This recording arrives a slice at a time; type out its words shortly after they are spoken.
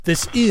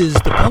This is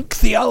the Punk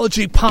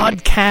Theology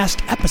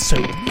Podcast,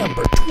 episode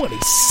number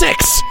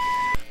 26.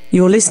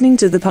 You're listening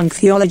to the Punk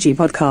Theology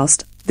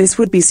Podcast. This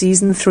would be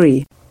season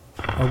 3.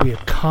 Are we a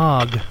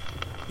cog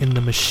in the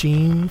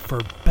machine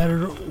for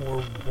better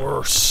or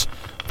worse?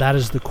 That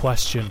is the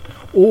question.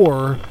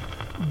 Or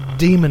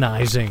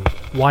demonizing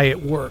why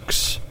it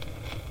works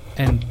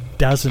and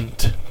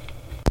doesn't.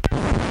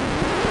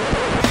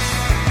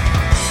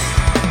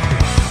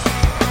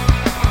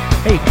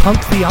 Hey,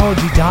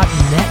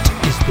 punktheology.net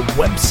is the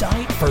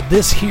website for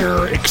this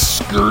here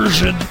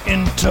excursion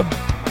into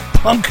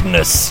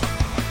punkness.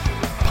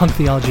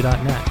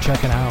 Punktheology.net,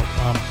 check it out.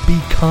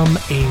 Become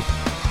a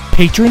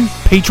patron,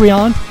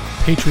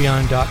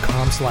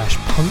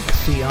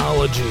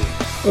 patreon.com/punktheology.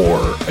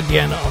 Or,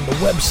 again, on the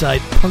website,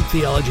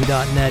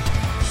 punktheology.net.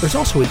 There's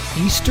also an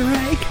Easter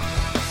egg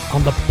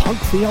on the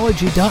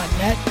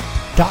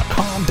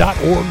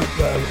punktheology.net.com.org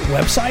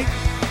website.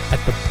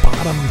 At the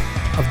bottom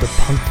of the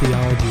Punk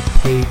Theology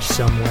page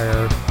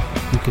somewhere,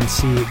 you can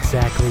see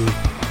exactly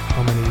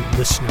how many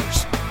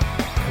listeners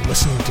are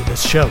listening to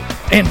this show.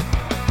 And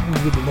we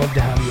would love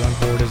to have you on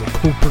board as a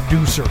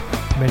co-producer.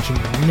 Mention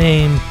your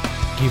name,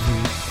 give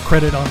you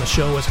credit on the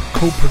show as a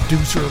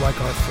co-producer like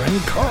our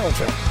friend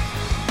Carlton.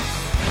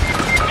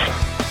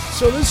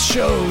 So this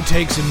show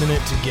takes a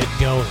minute to get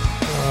going,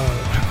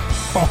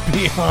 I'll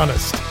be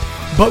honest.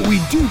 But we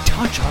do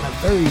touch on a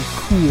very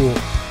cool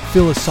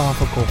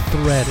philosophical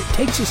thread. It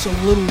takes us a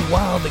little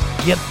while to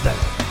get there.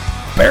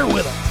 Bear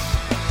with us.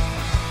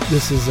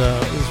 This was a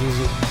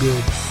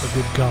good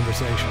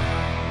conversation.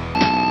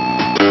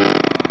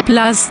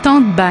 Place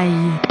standby.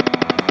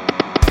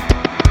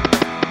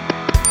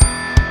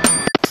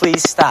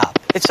 Please stop.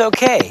 It's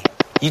okay.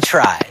 You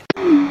tried.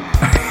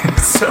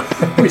 So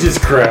we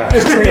just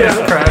crashed.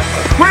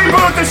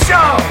 Reboot the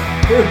show!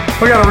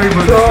 We gotta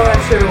reboot the show. Throw that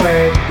shit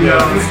away.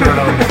 Yeah, let's start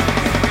over.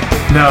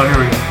 No, here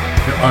we go.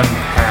 To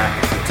unpack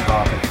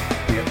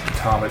the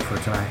topic for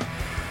tonight.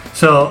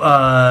 So,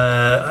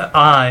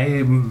 I,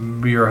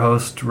 your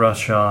host, Russ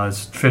Shaw,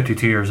 is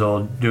 52 years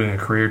old, doing a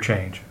career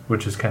change,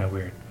 which is kind of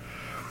weird.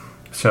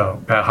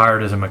 So, got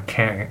hired as a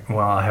mechanic.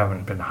 Well, I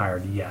haven't been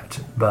hired yet,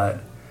 but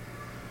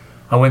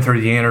I went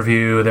through the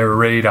interview. They were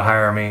ready to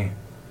hire me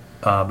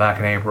back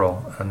in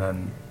April, and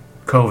then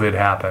COVID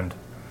happened.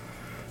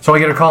 So I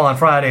get a call on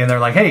Friday, and they're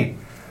like, hey,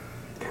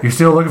 you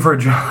still looking for a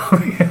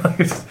job?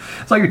 It's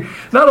like,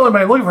 not only am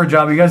I looking for a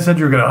job, you guys said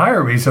you were going to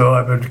hire me, so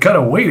I've been kind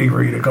of waiting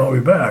for you to call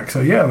me back.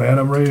 So yeah, man,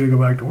 I'm ready to go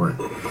back to work.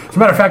 As a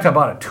matter of fact, I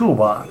bought a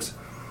toolbox.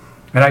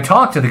 And I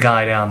talked to the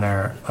guy down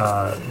there,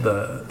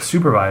 the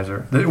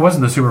supervisor. It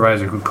wasn't the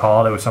supervisor who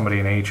called, it was somebody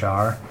in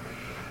HR.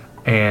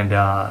 And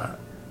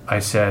I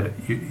said,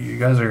 you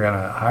guys are going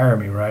to hire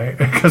me, right?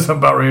 Because I'm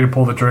about ready to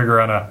pull the trigger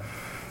on a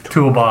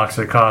toolbox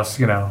that costs,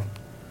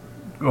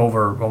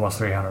 over almost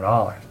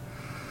 $300.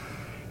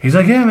 He's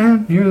like, yeah,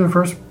 man, you're the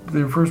first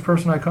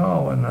person I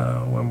call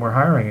when we're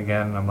hiring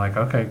again. And I'm like,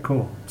 okay,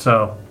 cool.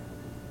 So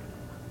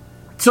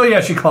yeah,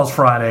 she calls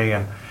Friday,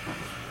 and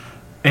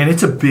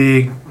it's a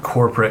big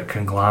corporate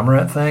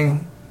conglomerate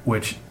thing,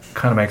 which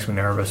kind of makes me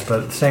nervous.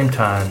 But at the same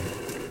time,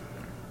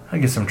 I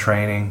get some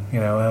training.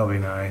 That'll be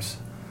nice.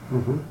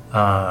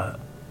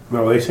 Mm-hmm.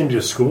 Will they send you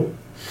to school?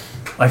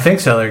 I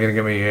think so. They're going to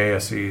get me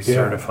ASE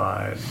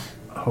certified,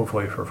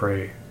 hopefully for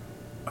free.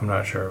 I'm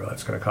not sure if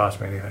that's going to cost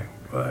me anything.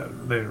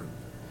 But they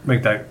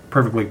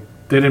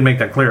didn't make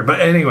that clear. But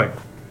anyway,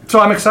 so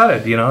I'm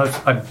excited.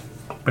 I've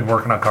been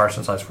working on cars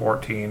since I was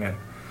 14, and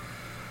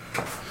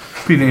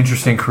it'd be an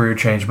interesting career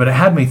change. But it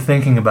had me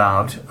thinking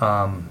about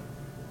a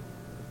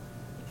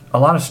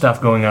lot of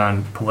stuff going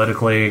on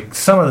politically.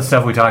 Some of the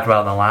stuff we talked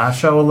about in the last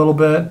show a little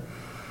bit.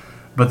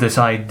 But this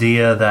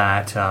idea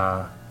that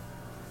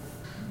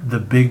the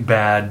big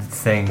bad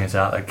thing is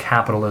out, that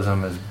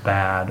capitalism is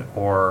bad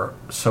or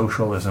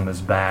socialism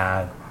is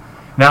bad.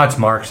 Now it's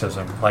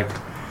Marxism. Like,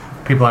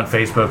 people on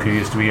Facebook who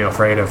used to be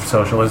afraid of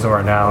socialism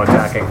are now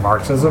attacking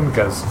Marxism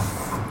because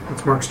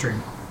it's Mark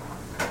Stream.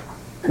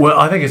 Well,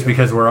 I think it's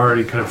because we're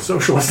already kind of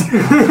socialist.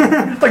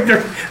 Like,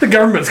 the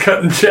government's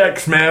cutting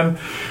checks, man.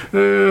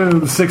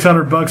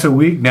 $600 a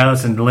week. Now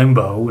it's in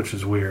limbo, which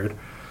is weird.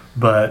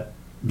 But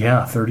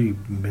yeah, 30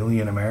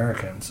 million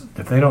Americans.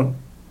 If they don't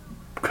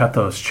cut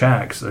those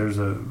checks, there's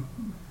a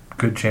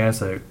good chance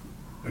that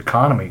the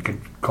economy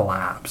could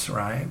collapse,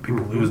 right?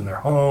 People losing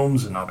their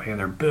homes and not paying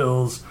their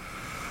bills.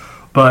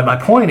 But my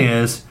point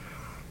is,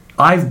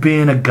 I've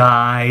been a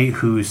guy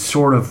who's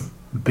sort of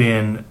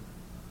been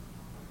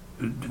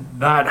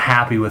not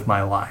happy with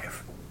my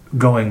life,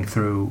 going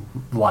through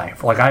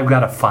life. Like, I've got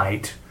to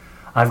fight.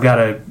 I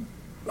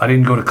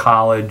didn't go to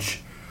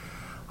college.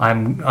 I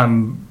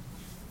didn't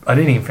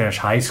even finish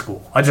high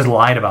school. I just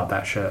lied about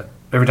that shit.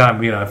 Every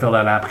time, I filled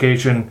out an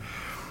application,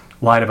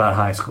 lied about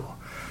high school.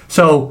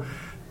 So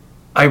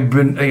I've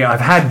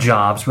had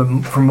jobs,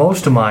 but for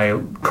most of my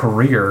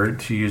career,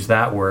 to use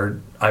that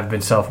word, I've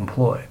been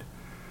self-employed.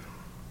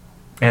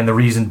 And the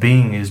reason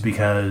being is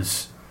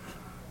because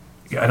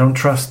I don't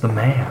trust the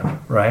man,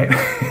 right?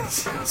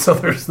 So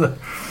there's the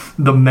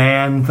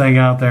man thing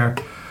out there.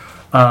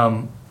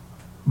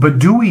 But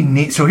do we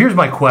need... So here's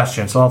my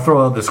question. So I'll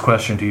throw out this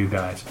question to you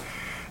guys.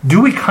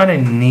 Do we kind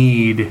of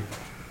need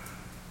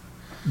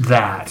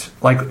that?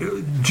 Like,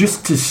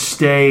 just to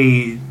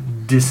stay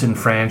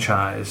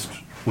disenfranchised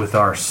with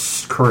our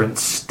current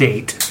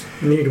state?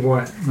 Need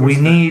what?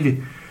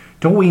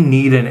 Don't we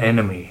need an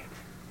enemy?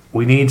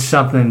 We need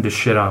something to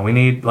shit on. We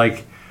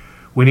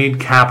need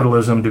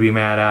capitalism to be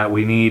mad at.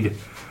 We need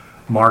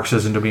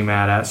Marxism to be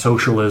mad at.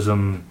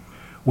 Socialism.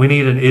 We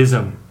need an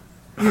ism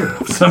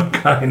of some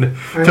kind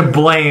to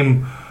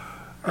blame.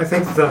 I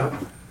think the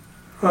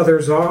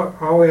others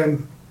all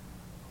in.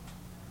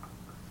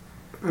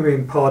 I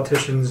mean,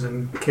 politicians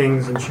and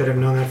kings and shit have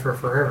known that for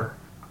forever.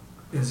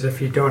 Is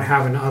if you don't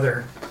have an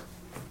other,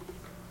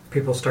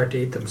 people start to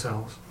eat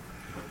themselves.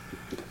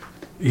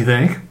 You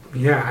think?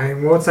 Yeah.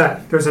 What's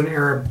that? There's an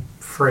Arab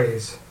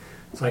phrase.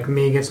 It's like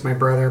me against my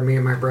brother, me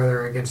and my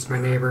brother against my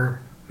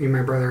neighbor, me and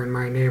my brother and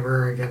my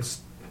neighbor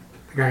against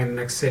the guy in the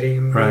next city,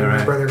 me and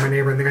my brother and my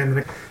neighbor and the guy in the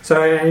next.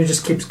 So and it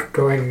just keeps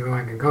going and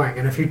going and going.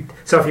 And if you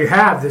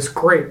have this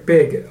great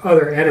big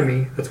other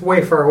enemy that's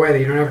way far away that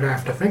you don't ever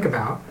have to think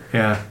about,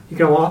 Yeah. you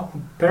can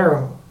along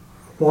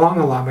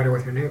a lot better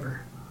with your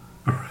neighbor.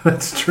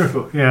 That's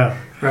true. Yeah.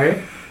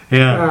 Right?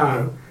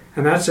 Yeah.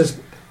 And that's just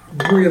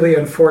really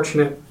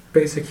unfortunate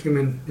basic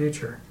human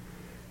nature.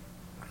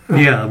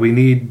 Yeah, we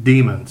need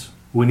demons.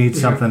 We need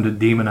something to We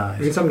need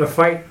demonize. something to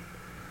fight.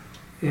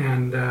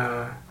 And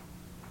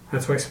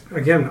that's why,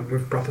 again,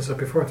 we've brought this up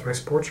before, that's why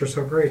sports are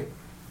so great.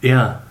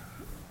 Yeah.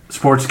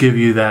 Sports give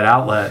you that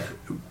outlet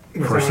for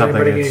Without something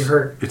anybody getting that's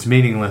hurt. it's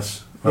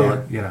meaningless.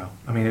 Well, Yeah.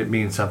 it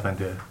means something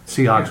to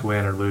Seahawks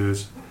win or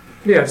lose.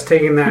 Yeah, it's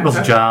taking that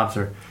People's jobs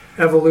are...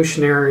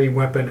 evolutionary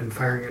weapon and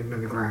firing it into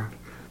the ground.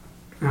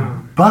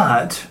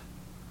 But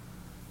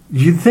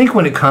you'd think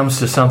when it comes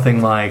to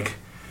something like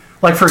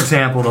for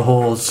example, the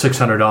whole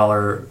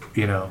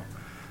 $600,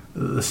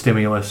 the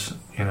stimulus,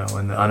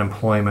 and the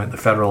unemployment, the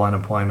federal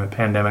unemployment,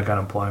 pandemic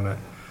unemployment.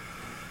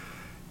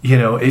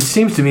 It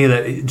seems to me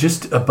that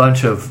just a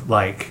bunch of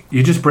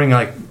you just bring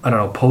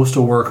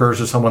postal workers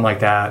or someone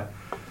like that,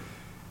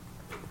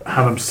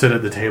 have them sit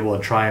at the table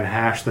and try and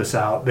hash this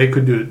out. They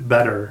could do it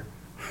better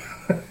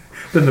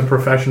than the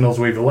professionals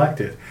we've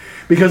elected,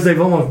 because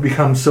they've almost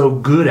become so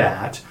good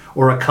at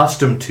or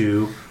accustomed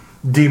to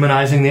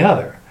demonizing the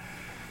other.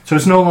 So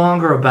it's no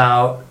longer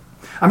about...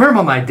 I remember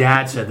when my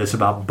dad said this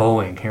about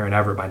Boeing here in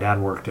Everett. My dad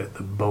worked at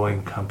the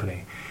Boeing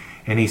company.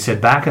 And he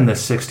said back in the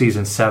 60s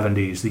and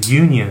 70s, the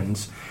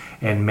unions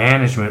and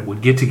management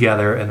would get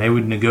together and they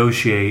would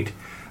negotiate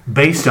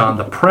based on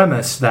the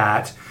premise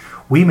that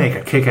we make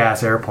a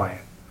kick-ass airplane.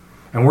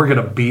 And we're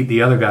going to beat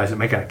the other guys that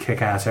make a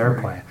kick-ass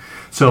airplane. Right.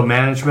 So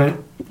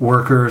management,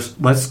 workers,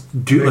 let's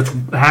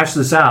hash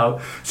this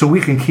out so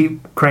we can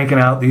keep cranking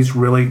out these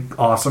really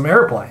awesome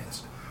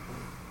airplanes.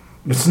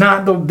 It's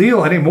not the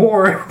deal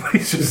anymore.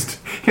 Everybody's just,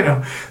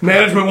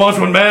 management wants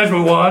what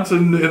management wants,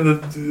 and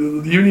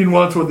the union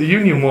wants what the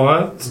union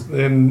wants,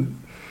 and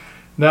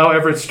now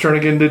Everett's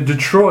turning into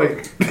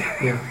Detroit.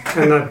 Yeah,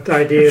 and the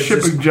idea is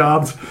shipping just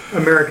jobs,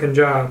 American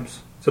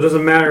jobs. So it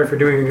doesn't matter if you're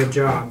doing a good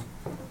job.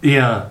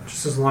 Yeah,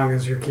 just as long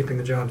as you're keeping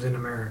the jobs in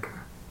America.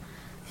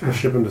 So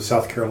ship them to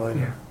South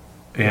Carolina.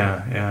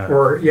 Yeah.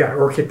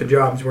 Or keep the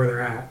jobs where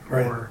they're at.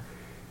 Right.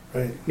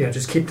 Right. Yeah,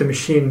 just keep the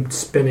machine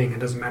spinning. It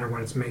doesn't matter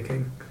what it's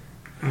making.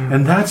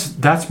 And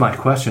that's my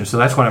question. So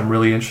that's what I'm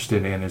really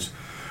interested in is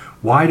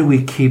why do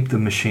we keep the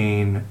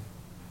machine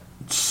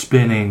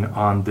spinning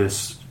on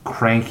this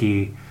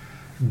cranky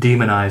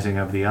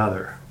demonizing of the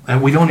other?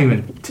 And we don't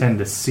even tend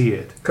to see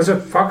it. Because it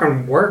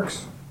fucking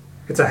works.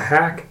 It's a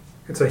hack.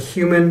 It's a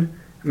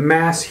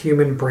mass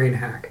human brain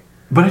hack.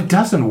 But it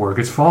doesn't work.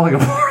 It's falling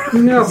apart.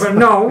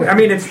 No. I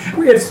mean,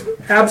 it's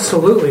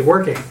absolutely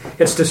working.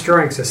 It's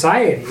destroying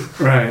society.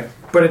 Right.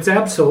 But it's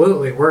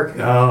absolutely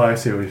working. Oh, I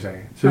see what you're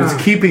saying. So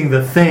it's keeping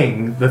the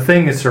thing. The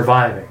thing is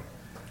surviving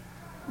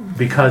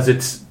because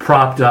it's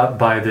propped up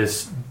by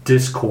this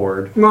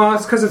discord. Well,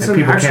 it's because it's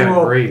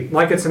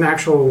it's an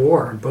actual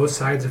war. Both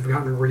sides have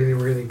gotten really,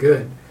 really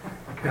good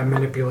at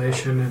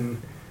manipulation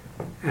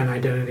and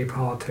identity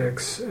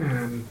politics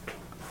and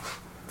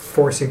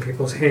forcing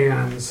people's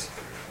hands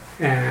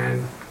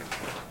and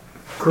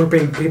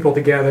grouping people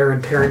together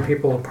and tearing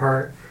people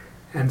apart.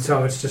 And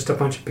so it's just a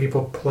bunch of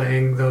people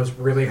playing those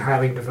really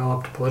highly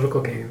developed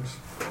political games.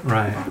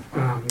 Right.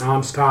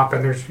 Nonstop.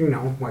 And there's,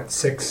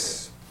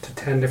 6 to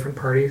 10 different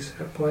parties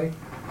at play.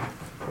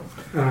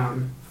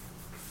 And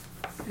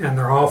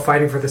they're all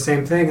fighting for the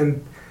same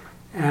thing.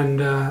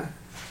 And a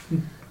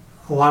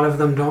lot of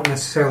them don't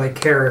necessarily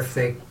care if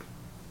they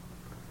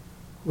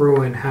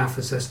ruin half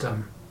the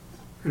system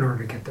in order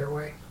to get their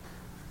way.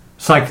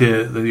 It's like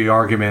the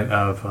argument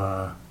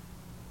of...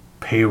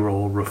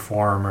 payroll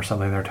reform or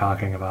something they're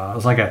talking about.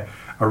 It's like a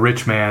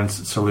rich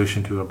man's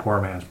solution to a poor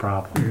man's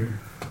problem. Mm.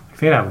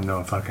 They have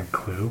no fucking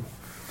clue.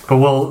 But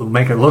we'll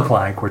make it look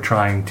like we're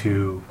trying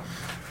to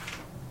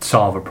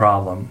solve a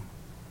problem.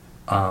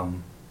 But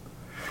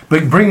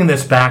bringing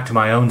this back to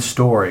my own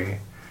story,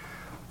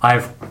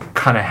 I've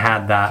kind of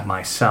had that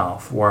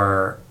myself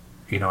where,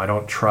 I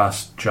don't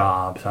trust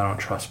jobs. I don't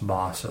trust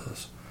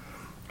bosses.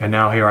 And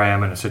now here I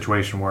am in a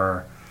situation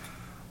where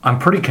I'm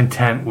pretty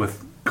content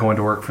with going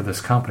to work for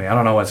this company. I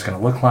don't know what it's going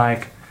to look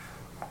like,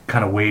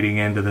 kind of wading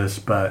into this,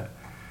 but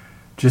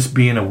just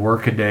being a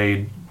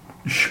workaday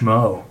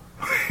schmo.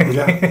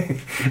 Yeah.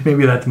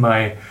 Maybe that's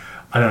my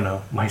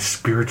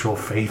spiritual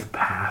faith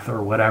path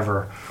or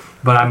whatever.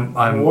 But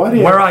I'm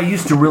where I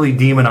used to really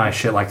demonize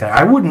shit like that.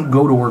 I wouldn't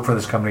go to work for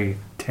this company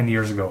 10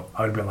 years ago.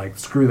 I would have been like,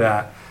 screw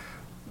that.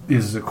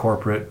 This is a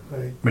corporate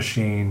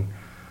machine.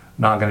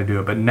 Not going to do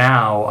it. But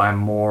now I'm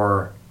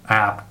more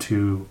apt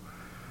to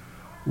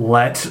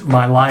let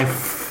my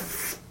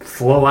life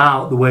flow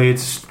out the way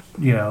it's,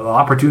 the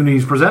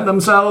opportunities present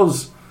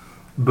themselves.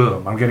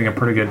 Boom. I'm getting a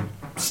pretty good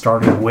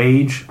starting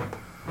wage.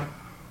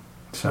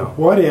 So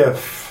what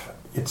if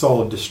it's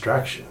all a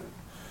distraction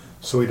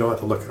so we don't have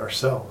to look at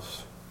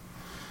ourselves?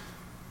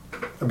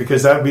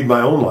 Because that would be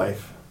my own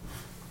life.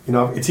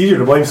 It's easier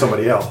to blame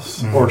somebody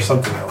else or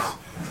something else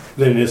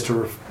than it is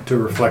to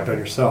reflect on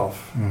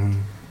yourself. Mm-hmm.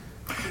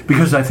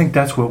 Because I think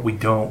that's what we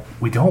don't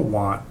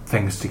want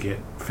things to get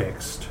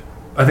fixed.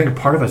 I think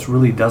part of us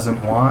really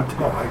doesn't want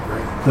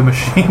the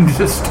machine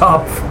to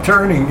stop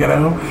turning,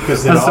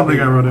 Because then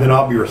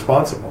I'll be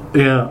responsible.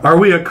 Yeah. Are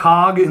we a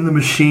cog in the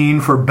machine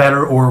for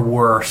better or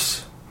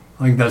worse?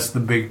 I think that's the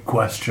big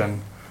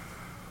question.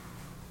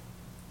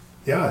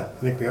 Yeah, I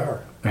think we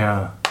are.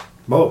 Yeah.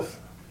 Both.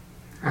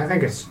 I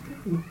think it's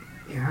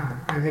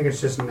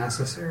just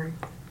necessary.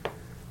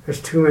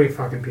 There's too many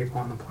fucking people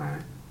on the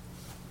planet.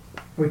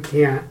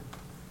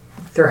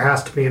 There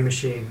has to be a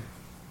machine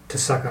to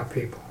suck up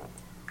people.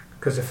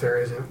 Because if there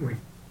isn't, we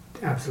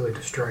absolutely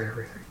destroy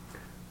everything.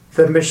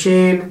 The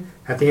machine,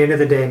 at the end of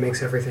the day,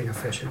 makes everything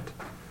efficient.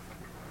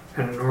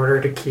 And in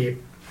order to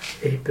keep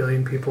 8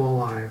 billion people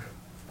alive,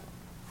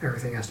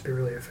 everything has to be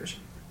really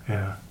efficient.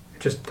 Yeah.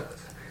 It just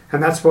does.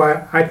 And that's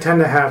why I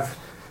tend to have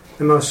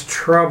the most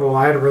trouble.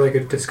 I had a really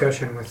good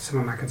discussion with some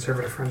of my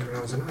conservative friends when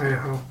I was in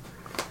Idaho.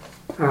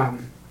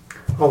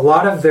 A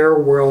lot of their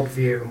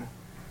worldview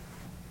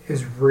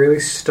is really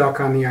stuck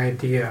on the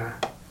idea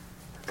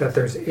that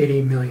there's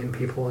 80 million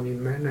people in the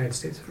United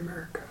States of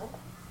America.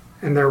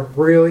 And they're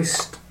really,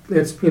 it's,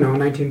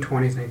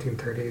 1920s,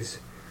 1930s,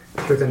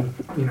 through the,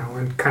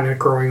 and kind of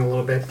growing a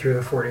little bit through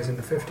the 40s and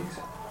the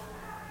 50s.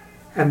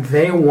 And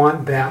they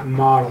want that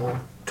model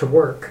to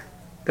work.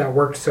 That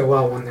worked so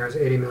well when there's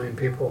 80 million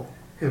people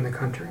in the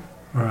country.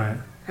 Right.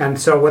 And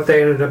so what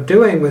they ended up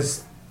doing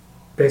was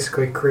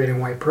basically creating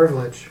white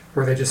privilege,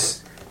 where they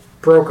just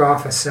broke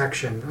off a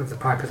section of the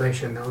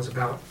population that was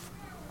about,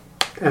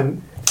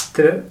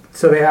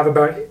 so they have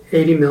about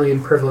 80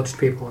 million privileged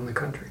people in the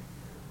country.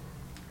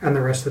 And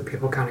the rest of the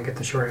people kind of get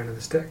the short end of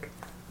the stick.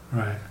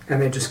 Right.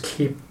 And they just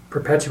keep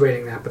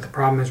perpetuating that. But the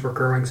problem is we're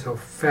growing so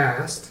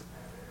fast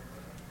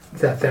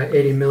that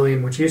 80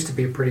 million, which used to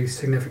be a pretty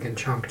significant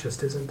chunk,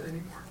 just isn't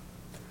anymore.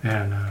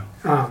 Yeah,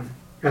 no.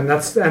 And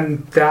that's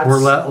we're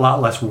a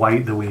lot less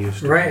white than we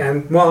used to. Right,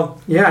 and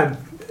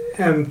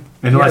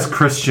and less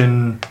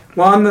Christian.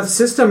 Well, and the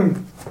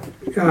system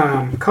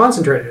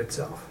concentrated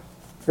itself.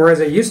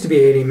 Whereas it used to be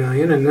 80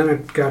 million, and then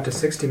it got to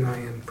 60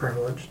 million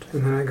privileged,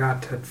 and then it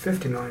got to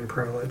 50 million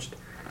privileged,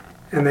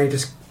 and they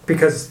just,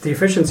 because the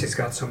efficiencies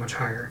got so much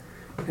higher,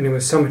 and it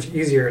was so much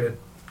easier to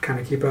kind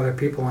of keep other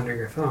people under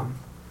your thumb.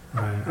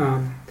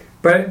 Right.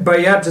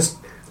 But yeah, just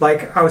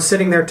like I was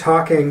sitting there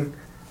talking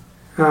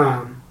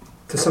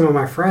to some of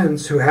my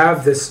friends who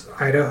have this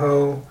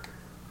Idaho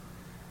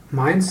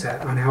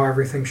mindset on how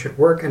everything should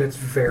work, and it's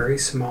very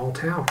small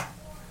town.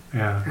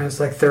 Yeah. And it's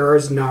like there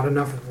is not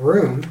enough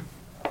room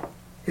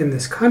in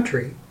this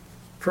country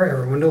for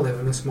everyone to live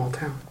in a small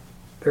town.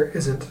 There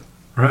isn't.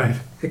 Right.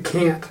 It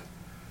can't.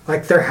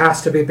 Like, there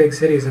has to be big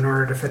cities in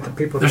order to fit the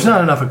people. There's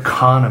not enough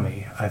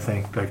economy, I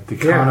think. Like, the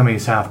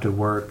economies have to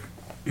work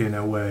in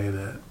a way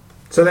that...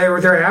 So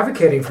they're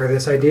advocating for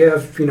this idea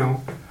of,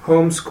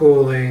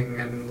 homeschooling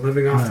and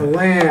living off the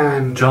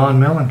land. John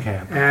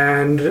Mellencamp.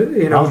 And,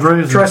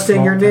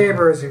 trusting your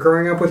neighbors and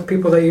growing up with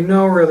people that you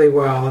know really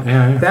well.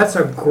 Yeah. That's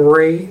a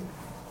great,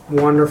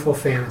 wonderful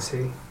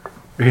fantasy.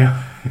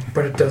 Yeah.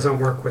 But it doesn't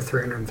work with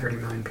 330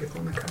 million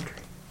people in the country.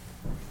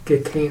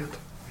 It can't.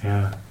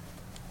 Yeah.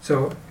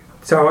 So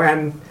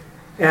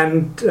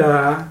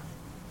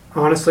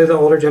honestly, the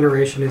older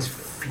generation is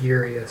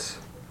furious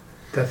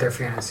that their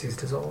fantasy is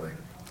dissolving.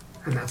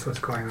 And that's what's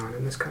going on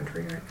in this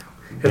country right now.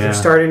 Because they're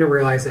starting to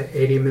realize that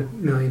 80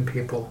 million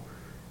people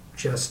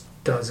just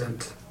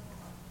doesn't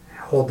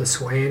hold the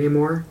sway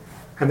anymore.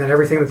 And that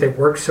everything that they've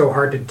worked so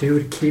hard to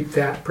do to keep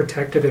that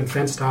protected and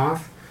fenced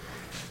off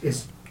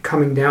is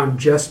coming down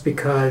just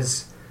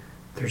because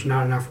there's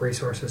not enough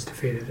resources to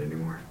feed it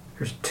anymore.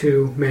 There's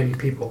too many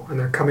people. And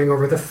they're coming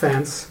over the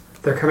fence.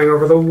 They're coming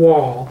over the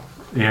wall.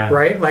 Yeah.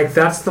 Right? Like,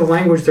 that's the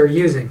language they're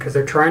using because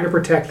they're trying to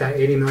protect that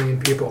 80 million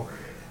people.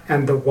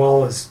 And the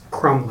wall is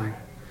crumbling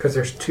because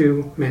there's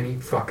too many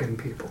fucking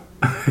people.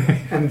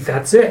 And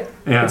that's it.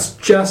 Yeah. It's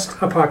just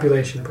a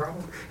population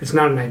problem. It's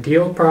not an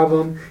ideal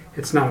problem.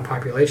 It's not a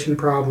population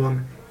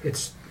problem.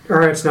 It's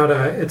not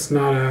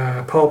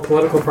a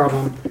political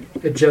problem.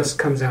 It just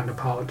comes down to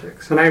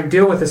politics. And I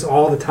deal with this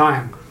all the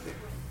time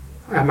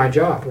at my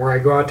job, where I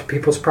go out to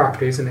people's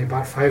properties and they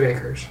bought 5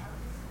 acres.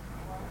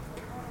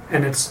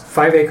 And it's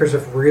 5 acres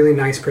of really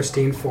nice,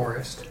 pristine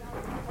forest.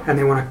 And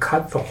they want to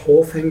cut the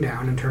whole thing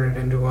down and turn it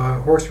into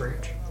a horse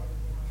ranch.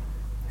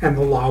 And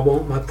the law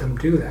won't let them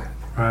do that.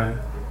 Right.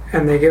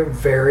 And they get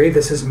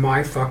this is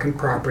my fucking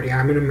property.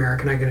 I'm an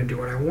American. I'm going to do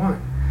what I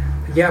want.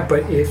 Yeah,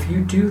 but if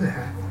you do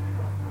that,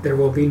 there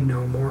will be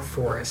no more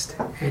forest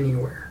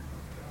anywhere.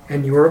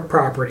 And your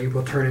property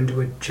will turn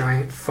into a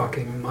giant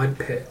fucking mud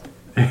pit.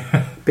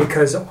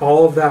 Because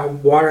all of that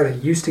water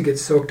that used to get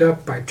soaked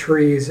up by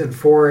trees and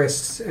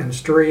forests and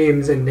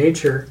streams and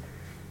nature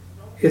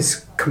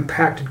is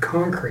compacted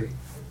concrete.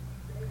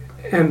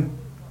 And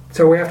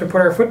so we have to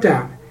put our foot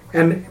down.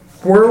 And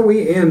were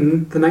we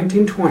in the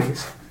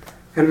 1920s,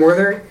 and were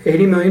there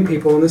 80 million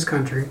people in this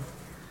country,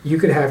 you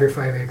could have your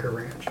 5-acre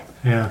ranch.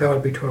 Yeah. That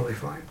would be totally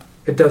fine.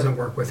 It doesn't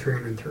work with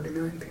 330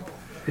 million people.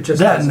 It just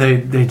that, and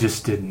doesn't. they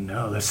just didn't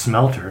know. The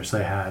smelters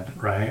they had,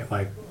 right?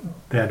 Like,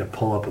 they had to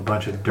pull up a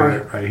bunch of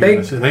dirt right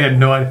here. So they had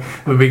no idea.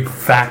 The big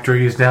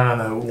factories down on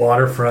the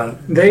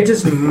waterfront. They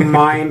just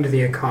mined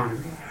the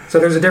economy. So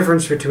there's a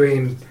difference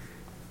between,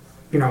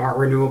 our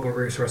renewable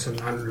resource and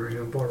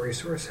non-renewable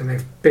resource. And they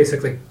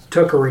basically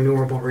took a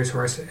renewable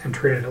resource and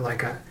treated it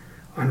like an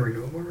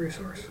unrenewable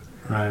resource.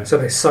 Right. So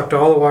they sucked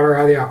all the water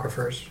out of the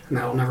aquifers, and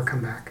that'll never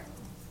come back.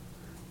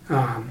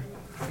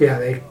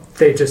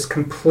 They just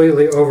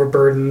completely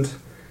overburdened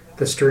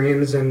the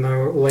streams and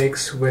the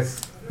lakes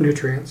with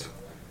nutrients.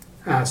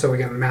 So we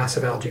get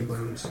massive algae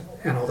blooms,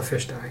 and all the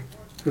fish die,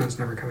 and it's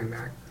never coming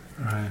back.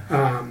 Right.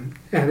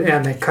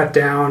 And they cut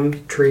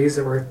down trees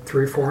that were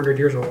 300-400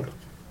 years old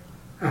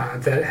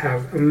that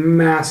have a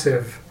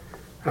massive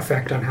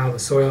effect on how the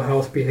soil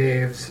health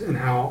behaves and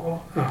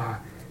how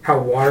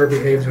water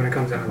behaves when it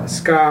comes out of the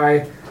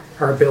sky,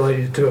 our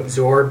ability to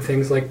absorb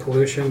things like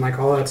pollution, like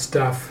all that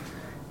stuff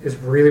is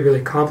really,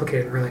 really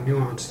complicated and really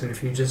nuanced. And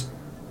if you just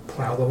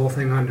plow the whole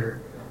thing under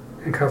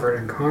and cover it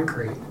in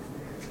concrete,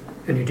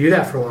 and you do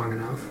that for long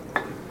enough,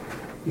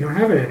 you don't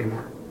have it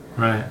anymore.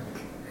 Right.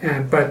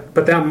 But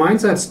that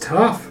mindset's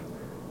tough,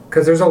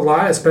 because there's a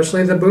lot,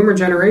 especially the boomer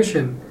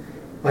generation,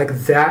 like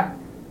that.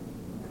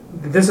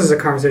 This is a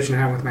conversation I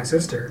had with my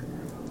sister.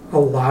 A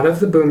lot of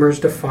the boomers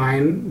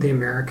define the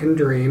American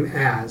dream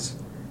as,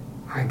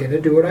 I get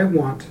to do what I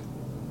want,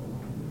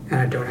 and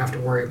I don't have to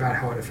worry about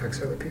how it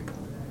affects other people.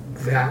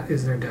 That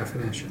is their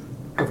definition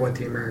of what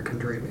the American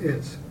dream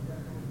is.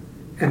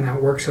 And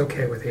that works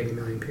okay with 80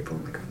 million people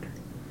in the country.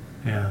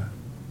 Yeah.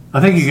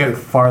 I think you get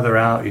farther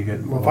out, you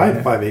get... Well, if I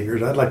had 5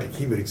 acres, I'd like to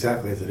keep it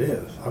exactly as it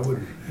is. I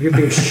wouldn't... You'd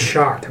be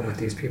shocked at what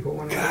these people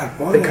want to do.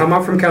 God, They come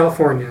up from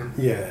California.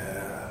 Yeah.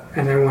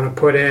 And they want to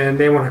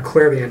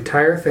clear the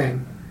entire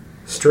thing,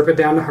 strip it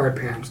down to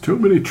hardpan. Too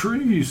many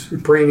trees.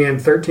 Bring in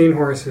 13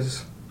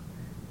 horses,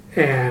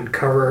 and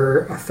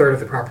cover a third of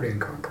the property in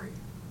concrete.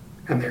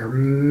 And they're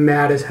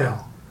mad as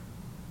hell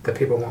that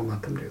people won't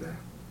let them do that.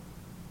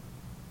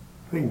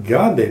 Thank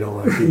God they don't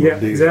let people Yeah,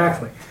 do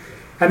exactly. that.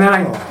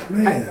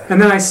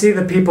 And then I see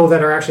the people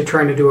that are actually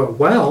trying to do it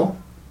well,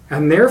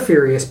 and they're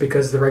furious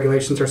because the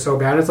regulations are so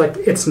bad. It's like,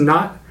 it's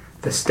not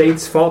the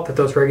state's fault that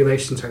those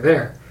regulations are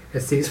there.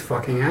 It's these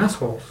fucking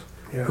assholes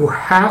who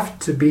have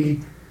to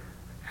be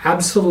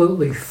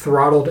absolutely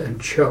throttled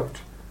and choked,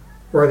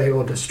 or they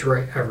will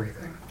destroy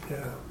everything.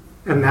 Yeah.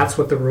 And that's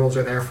what the rules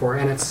are there for.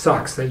 And it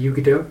sucks that you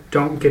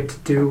don't get to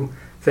do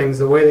things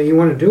the way that you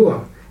want to do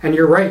them. And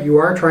you're right, you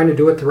are trying to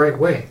do it the right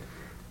way.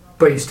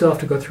 But you still have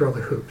to go through all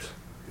the hoops.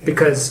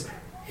 Because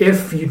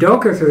if you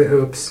don't go through the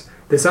hoops,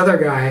 this other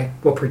guy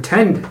will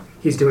pretend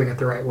he's doing it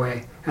the right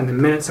way. And the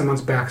minute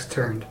someone's back's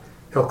turned,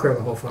 he'll clear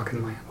the whole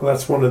fucking land. Well,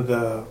 that's one of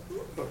the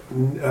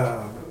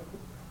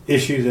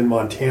issues in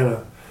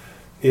Montana,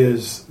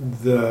 is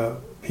the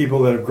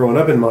people that have grown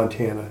up in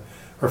Montana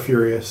are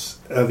furious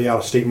the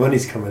out-of-state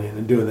money's coming in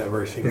and doing that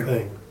very same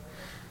thing.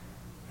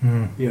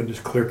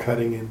 Just clear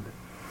cutting. And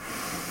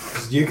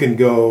you can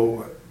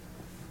go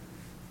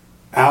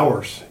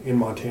hours in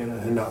Montana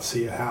and not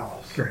see a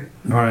house. Right.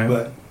 All right.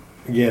 But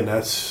again,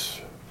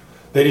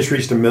 they just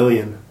reached 1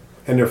 million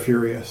and they're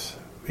furious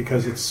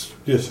because it's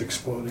just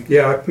exploding.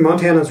 Yeah,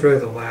 Montana's really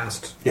the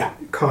last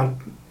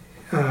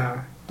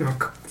continental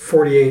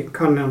 48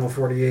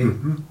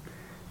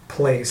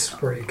 place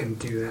where you can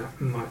do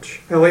that much.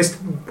 At least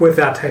with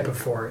that type of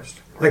forest.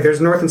 Like, there's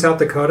North and South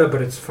Dakota,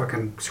 but it's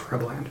fucking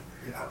scrubland.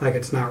 Yeah. Like,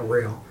 it's not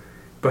real.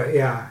 But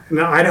yeah, and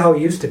Idaho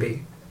used to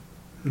be.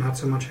 Not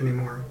so much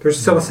anymore. There's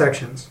still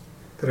sections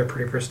that are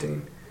pretty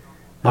pristine.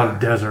 A lot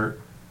of desert,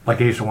 like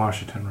Eastern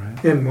Washington,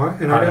 right? In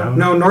what? In Idaho?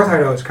 No, North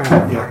Idaho is kind of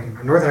what I'm talking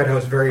about. North Idaho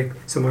is very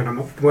similar to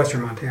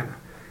western Montana.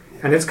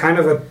 And it's kind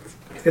of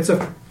it's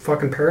a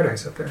fucking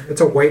paradise up there.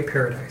 It's a white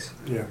paradise.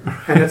 Yeah.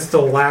 And it's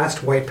the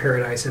last white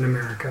paradise in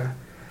America.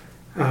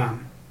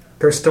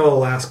 There's still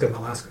Alaska, and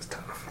Alaska's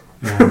tough.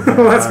 Yeah,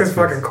 Alaska's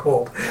fucking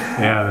cold.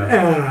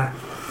 Yeah.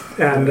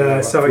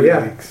 So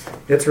yeah,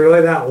 it's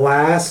really that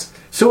last.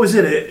 So is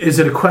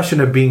it a question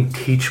of being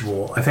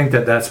teachable? I think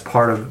that's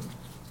part of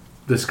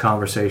this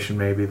conversation.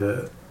 Maybe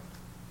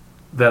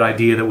that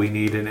idea that we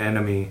need an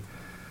enemy,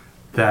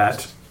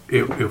 that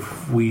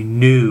if we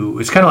knew,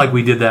 it's kind of like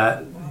we did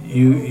that,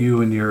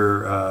 you and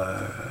your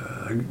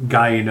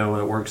guy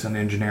that works in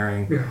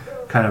engineering,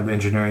 kind of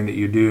engineering that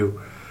you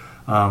do.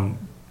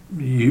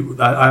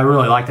 I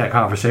really like that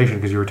conversation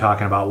because you were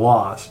talking about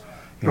laws.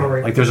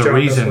 Right. Like there's a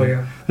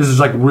reason. This is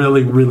like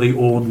really, really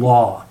old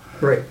law.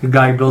 Right. The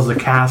guy builds a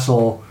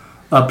castle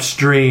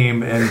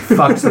upstream and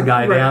fucks the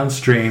guy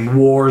downstream.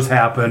 Wars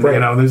happen.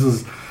 Right. This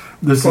is.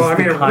 Well, I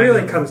mean, it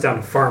really comes down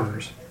to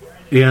farmers.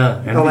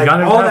 Yeah, and all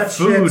that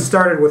food. shit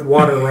started with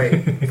water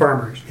right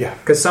farmers. Yeah.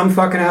 Because some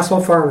fucking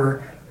asshole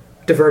farmer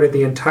diverted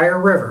the entire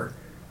river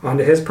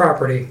onto his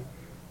property,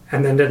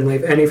 and then didn't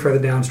leave any for the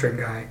downstream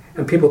guy,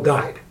 and people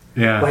died.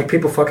 Yeah. Like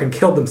people fucking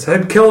killed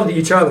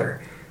each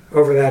other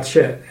over that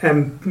shit.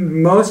 And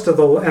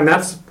and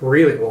that's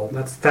really old.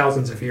 That's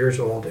thousands of years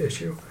old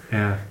issue.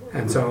 Yeah.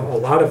 And so a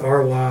lot of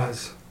our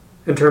laws,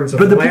 in terms of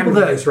land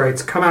use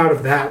rights, come out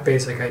of that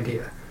basic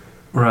idea.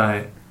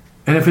 Right.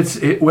 And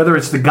if whether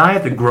it's the guy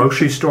at the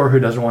grocery store who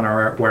doesn't want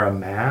to wear a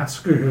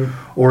mask,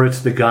 or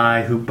it's the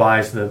guy who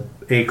buys the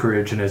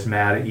acreage and is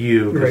mad at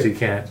you because he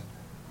can't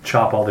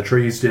chop all the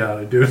trees down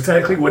and do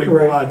exactly what he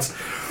wants,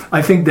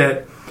 I think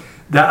that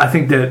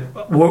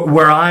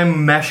where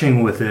I'm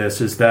meshing with this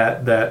is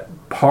that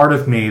part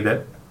of me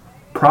that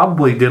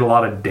probably did a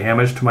lot of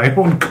damage to my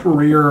own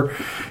career.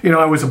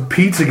 I was a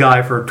pizza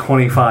guy for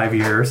 25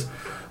 years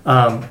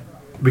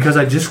because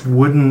I just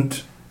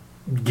wouldn't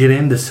get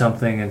into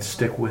something and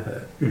stick with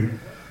it.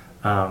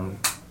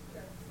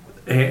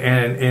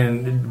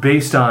 And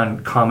based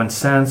on common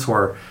sense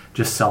or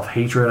just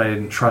self-hatred, I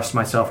didn't trust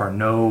myself or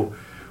know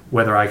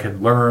whether I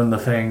could learn the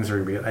things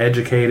or be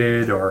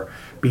educated or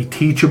be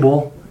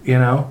teachable.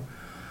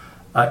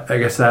 I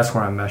guess that's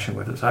where I'm meshing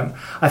with this.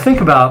 I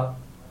think about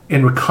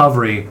in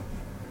recovery.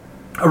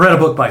 I read a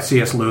book by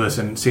C.S. Lewis,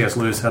 and C.S.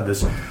 Lewis had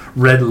this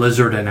red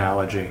lizard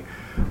analogy,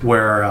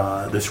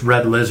 where this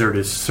red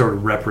lizard sort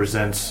of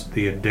represents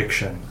the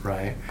addiction,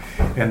 right?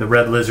 And the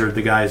red lizard,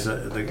 the guy's.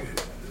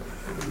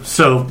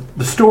 So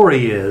the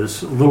story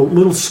is a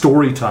little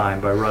story time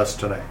by Russ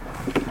today.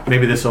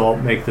 Maybe this all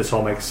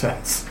make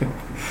sense.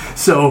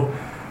 So,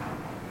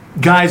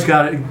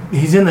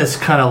 he's in this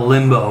kind of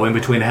limbo in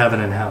between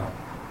heaven and hell,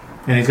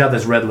 and he's got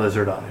this red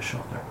lizard on his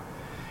shoulder,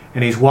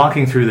 and he's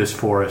walking through this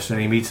forest, and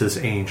he meets this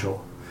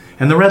angel.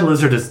 And the red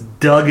lizard is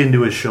dug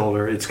into his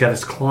shoulder. It's got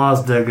its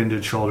claws dug into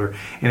its shoulder,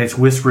 and it's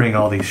whispering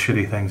all these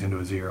shitty things into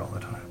his ear all the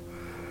time.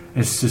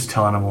 It's just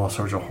telling him all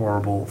sorts of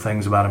horrible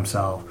things about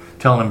himself,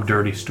 telling him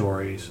dirty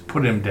stories,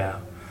 putting him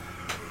down.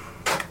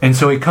 And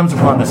so he comes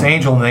upon this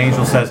angel, and the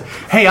angel says,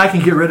 "Hey, I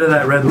can get rid of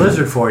that red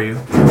lizard for you,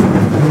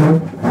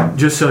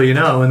 just so you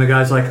know." And the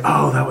guy's like,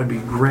 "Oh, that would be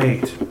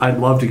great. I'd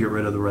love to get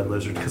rid of the red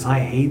lizard because I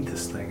hate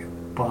this thing.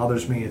 It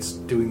bothers me. It's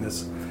doing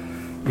this,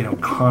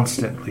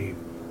 constantly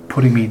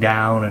putting me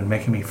down and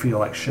making me feel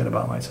like shit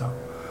about myself."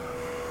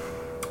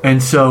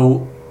 And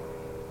so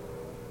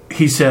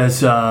he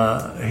says,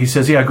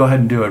 "Yeah, go ahead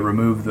and do it.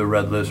 Remove the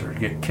red lizard.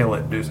 Kill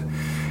it. Do it."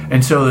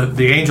 And so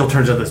the angel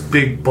turns out this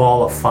big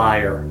ball of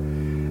fire,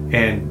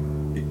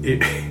 and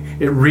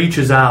it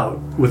reaches out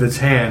with its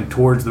hand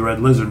towards the red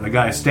lizard. And the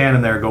guy's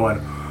standing there going,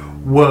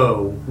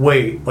 "Whoa,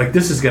 wait! Like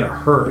this is gonna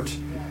hurt.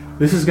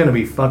 This is gonna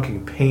be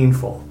fucking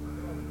painful,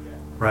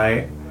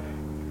 right?"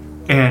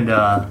 And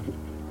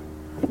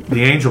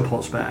the angel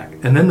pulls back,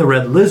 and then the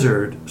red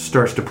lizard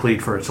starts to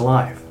plead for its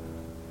life.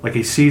 Like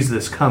he sees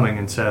this coming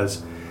and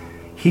says,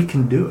 "He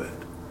can do it.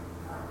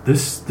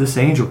 This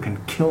angel can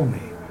kill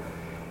me."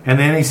 And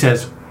then he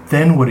says,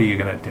 "Then what are you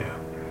going to do?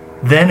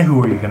 Then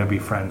who are you going to be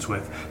friends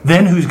with?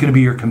 Then who's going to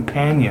be your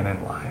companion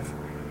in life?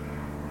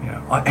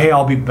 Hey,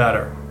 I'll be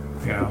better.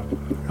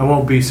 I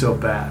won't be so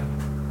bad.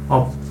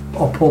 I'll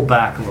pull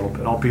back a little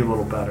bit. I'll be a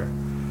little better."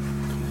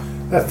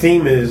 That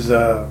theme is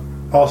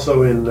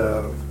also in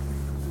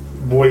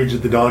Voyage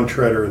of the Dawn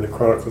Treader in the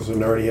Chronicles of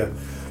Narnia.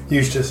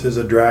 Eustace is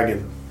a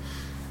dragon,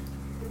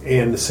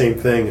 and the same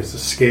thing as the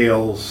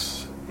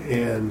scales,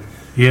 and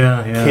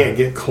can't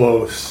get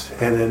close.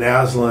 And then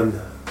Aslan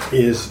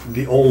is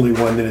the only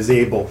one that is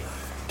able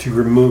to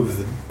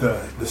remove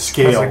the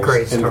scales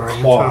and the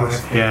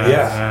claws.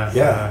 Yeah.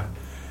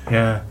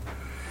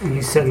 And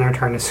he's sitting there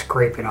trying to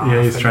scrape it off.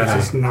 Yeah, he's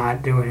just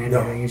not doing anything.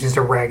 No. He's just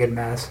a ragged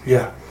mess.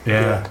 Yeah.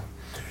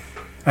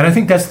 And I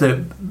think that's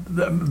the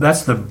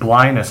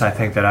blindness I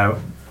think that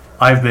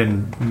I've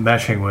been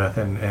meshing with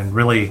and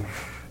really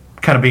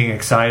kind of being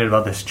excited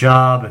about this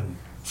job and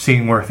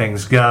seeing where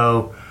things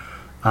go,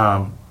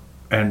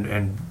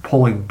 and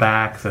pulling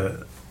back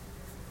the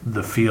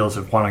feels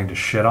of wanting to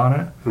shit on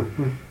it,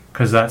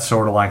 because that's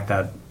sort of like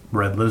that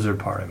red lizard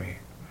part of me,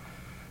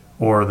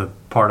 or the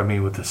part of me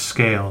with the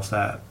scales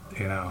that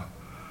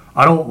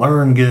I don't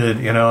learn good.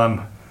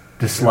 I'm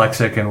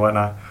dyslexic and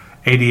whatnot.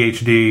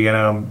 ADHD,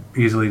 I'm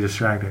easily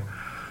distracted.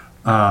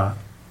 But,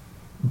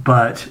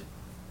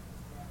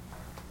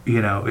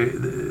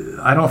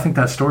 I don't think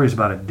that story is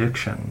about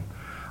addiction.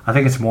 I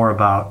think it's more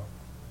about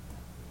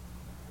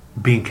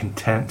being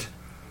content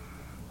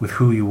with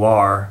who you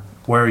are,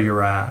 where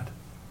you're at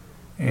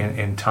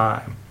in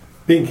time.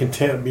 being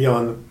content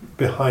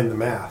behind the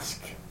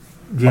mask,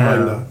 Yeah.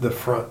 behind the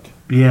front.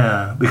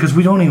 Yeah, because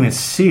we don't even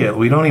see it.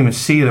 We don't even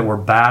see that we're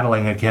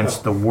battling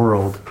against the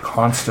world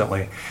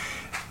constantly.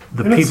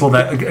 The people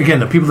that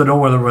don't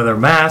wear their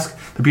mask,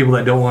 the people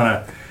that don't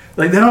want to,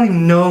 like, they don't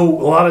even know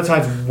a lot of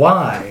times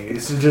why. It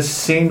just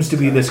seems to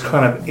be this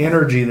kind of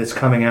energy that's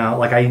coming out,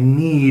 like I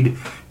need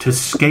to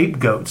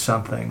scapegoat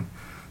something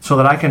so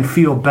that I can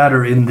feel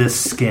better in this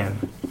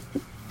skin.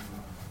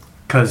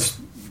 Because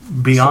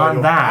beyond so I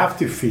don't that, have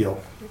to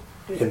feel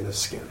in the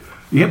skin.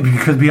 Yeah,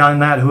 because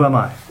beyond that, who am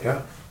I?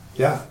 Yeah.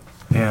 Yeah.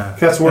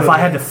 That's what if I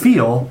had to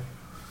feel,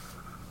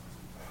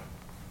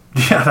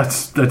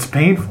 that's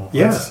painful.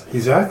 Yes,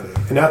 exactly.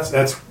 And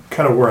that's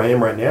kind of where I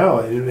am right now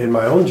in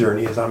my own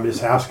journey, is I'm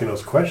just asking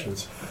those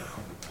questions.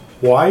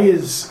 Why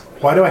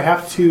do I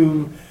have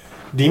to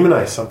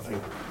demonize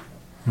something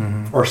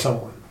or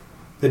someone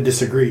that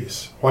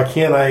disagrees? Why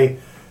can't I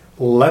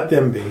let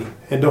them be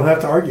and don't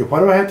have to argue? Why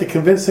do I have to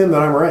convince them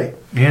that I'm right?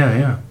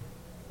 Yeah.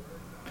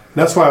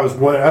 That's why I was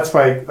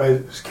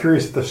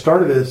curious at the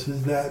start of this,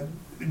 is that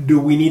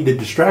do we need the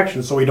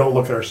distraction so we don't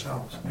look at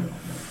ourselves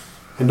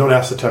and don't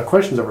ask the tough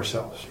questions of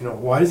ourselves?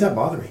 Why does that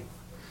bother me?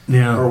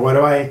 Yeah. Or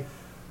why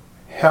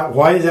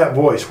is that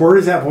voice? Where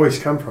does that voice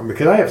come from?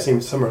 Because I have seen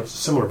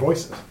similar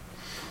voices.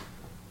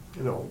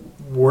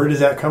 Where does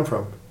that come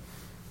from?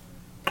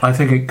 I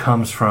think it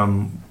comes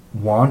from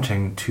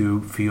wanting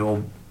to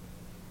feel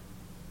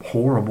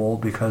horrible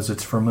because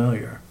it's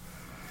familiar.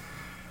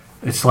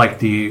 It's like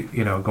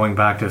going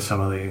back to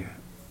some of the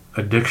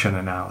addiction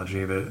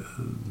analogy,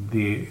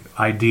 the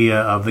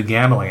idea of the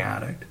gambling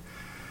addict.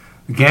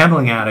 The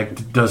gambling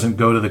addict doesn't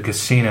go to the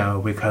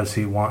casino because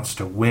he wants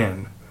to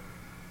win.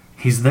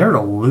 He's there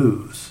to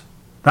lose.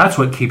 That's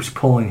what keeps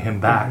pulling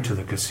him back to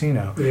the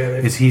casino.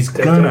 Yeah, he's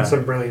they've gonna done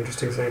some really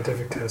interesting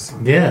scientific tests.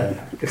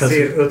 Yeah, you see,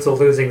 it's the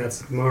losing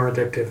that's more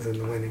addictive than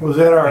the winning. Was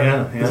that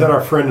is that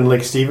our friend in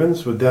Lake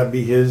Stevens? Would that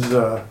be his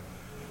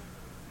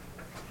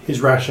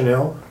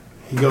rationale?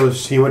 He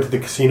went to the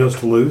casinos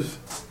to lose.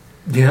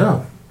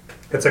 Yeah.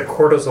 It's a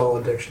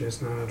cortisol addiction.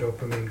 It's not a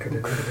dopamine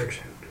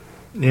addiction.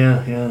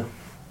 Yeah.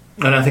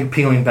 And I think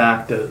peeling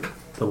back the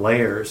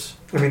layers.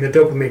 I mean, the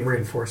dopamine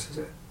reinforces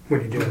it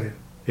when you do it.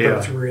 Yeah. But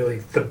it's really,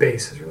 the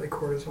base is really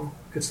cortisol.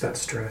 It's that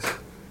stress.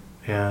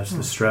 Yeah, it's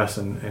the stress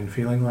and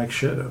feeling like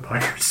shit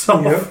about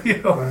yourself,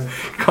 Right.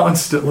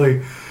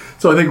 Constantly.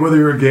 So I think whether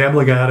you're a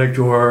gambling addict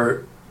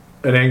or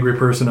an angry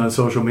person on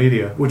social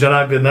media, which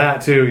I've been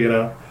that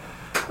too,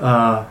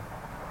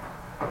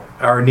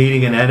 are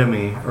needing an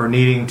enemy or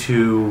needing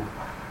to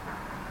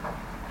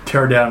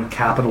tear down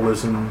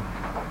capitalism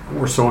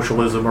or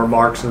socialism or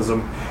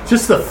Marxism.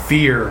 Just the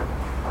fear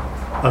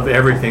of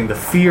everything. The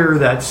fear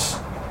that's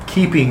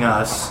keeping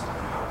us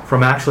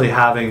from actually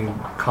having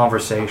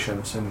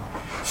conversations and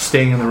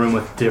staying in the room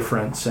with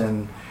difference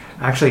and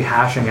actually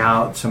hashing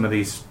out some of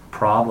these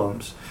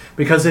problems.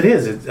 Because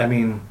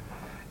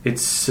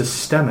it's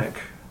systemic,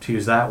 to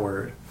use that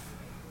word.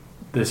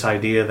 This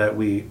idea that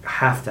I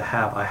have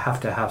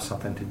to have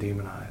something to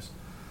demonize.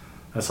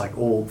 That's like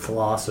old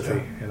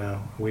philosophy,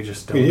 We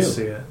just don't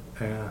see it.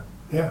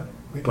 Yeah.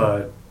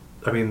 But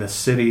the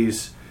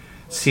cities,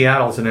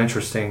 Seattle's an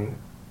interesting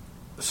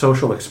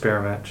social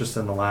experiment just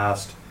in the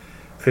last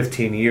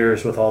 15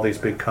 years with all these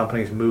big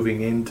companies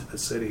moving into the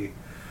city.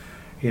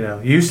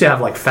 You used to have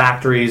like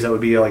factories that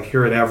would be like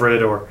here in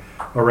Everett or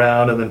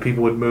around, and then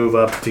people would move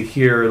up to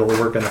here to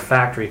work in a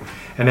factory.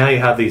 And now you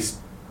have these,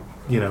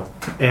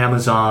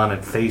 Amazon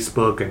and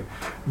Facebook and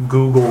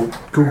Google.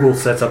 Google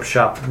sets up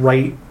shop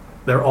right.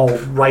 They're all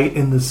right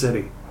in the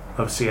city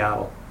of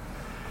Seattle.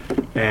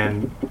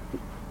 And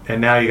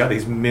now you got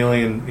these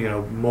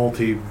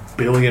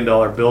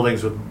multi-billion-dollar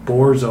buildings with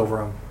boards over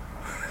them,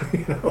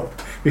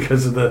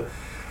 because of the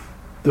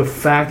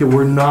fact that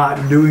we're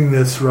not doing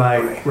this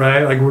right?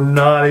 Like we're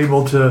not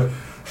able to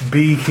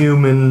be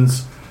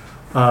humans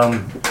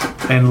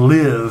and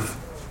live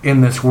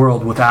in this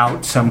world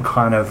without some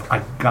kind of,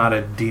 I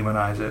gotta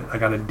demonize it. I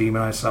gotta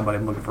demonize somebody.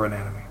 I'm looking for an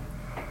enemy.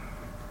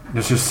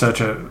 It's just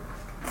such a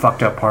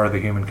fucked up part of the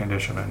human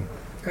condition. And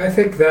I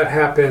think that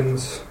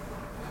happens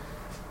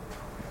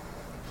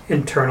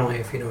internally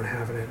if you don't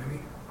have an enemy.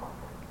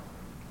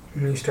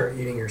 And you start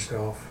eating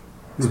yourself,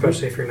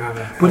 especially if you're not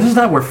a... But isn't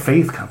that where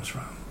faith comes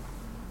from?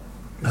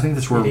 I think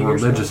that's where Eating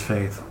religious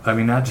yourself? faith.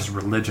 Not just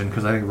religion,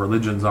 because I think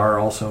religions are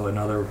also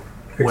another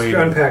way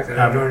to unpack that.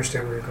 I don't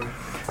understand where you're going.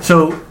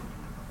 So,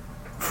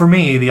 for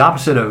me, you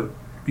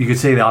could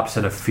say the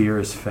opposite of fear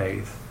is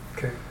faith.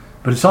 Okay.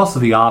 But it's also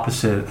the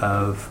opposite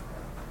of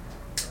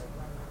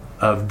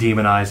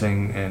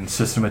demonizing and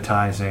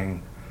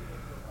systematizing.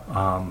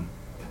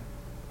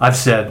 I've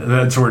said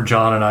that's where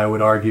John and I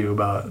would argue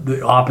about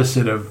the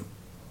opposite of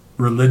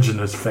religion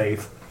is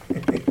faith.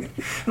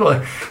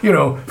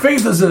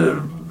 Faith is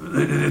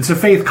it's a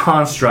faith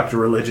construct of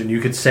religion. You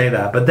could say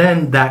that, but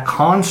then that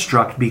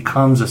construct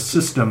becomes a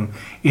system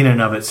in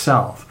and of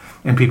itself.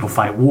 And people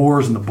fight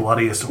wars, and the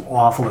bloodiest,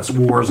 awfulest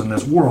wars in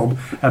this world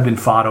have been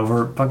fought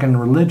over fucking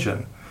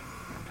religion.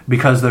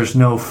 Because there's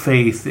no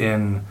faith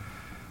in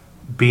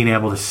being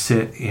able to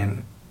sit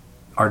in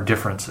our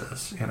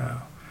differences.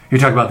 You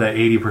talk about that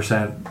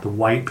 80%, the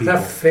white people.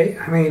 Is that faith?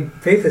 I mean,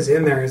 faith is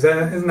in there. Is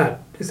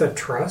that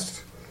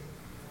trust?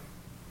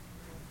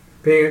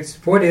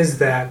 What is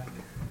that?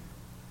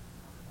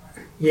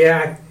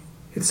 Yeah,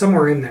 it's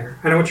somewhere in there.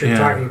 I know what you're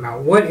talking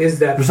about. What is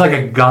that? There's like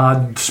a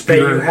God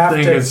spirit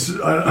thing.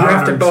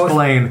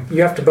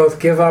 You have to both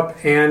give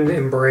up and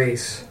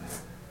embrace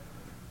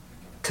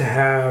to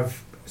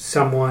have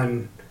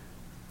someone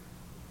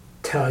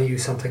tell you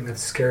something that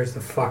scares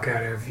the fuck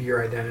out of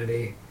your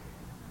identity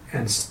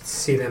and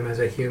see them as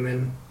a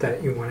human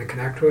that you want to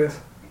connect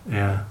with.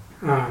 Yeah.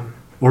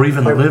 Or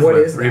even live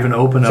with, or even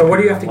open up. So what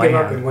do you have to give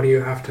up and what do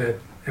you have to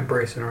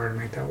embrace in order to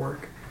make that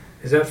work?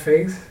 Is that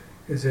faith?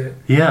 Is it?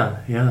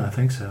 Yeah, I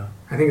think so.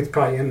 I think it's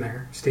probably in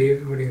there.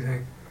 Steve, what do you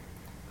think?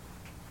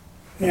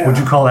 Yeah. Would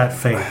you call that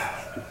faith?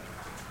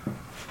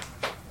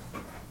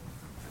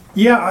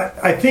 Yeah,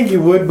 I think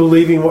you would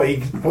believing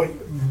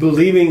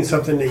believing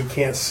something that you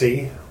can't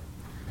see.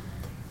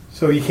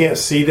 So you can't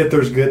see that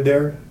there's good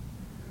there,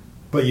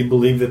 but you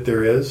believe that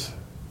there is.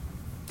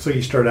 So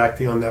you start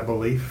acting on that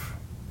belief.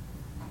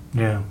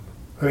 Yeah.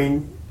 I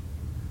mean,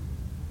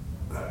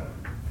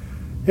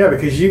 yeah,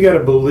 because you got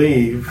to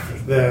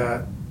believe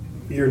that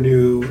your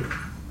new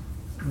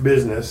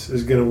business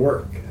is going to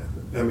work.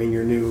 I mean,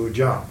 your new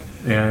job.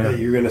 Yeah. That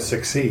you're going to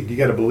succeed. You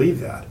got to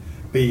believe that,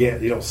 but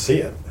you don't see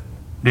it.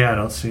 Yeah, I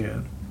don't see it,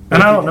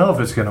 and I don't know if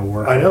it's going to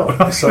work. I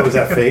know. So is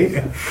that faith?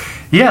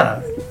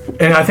 Yeah,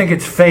 and I think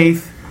it's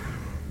faith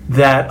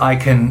that I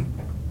can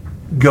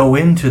go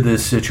into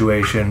this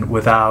situation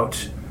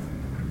without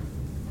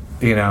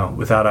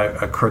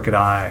a crooked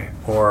eye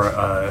or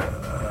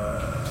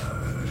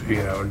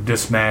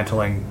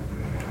dismantling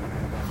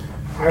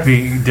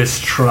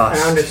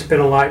distrust. I found it's been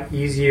a lot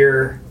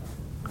easier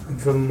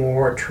the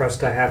more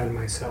trust I have in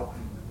myself.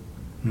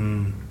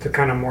 The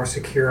kind of more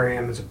secure I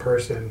am as a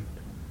person,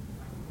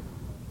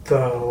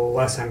 the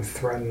less I'm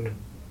threatened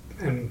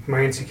and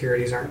my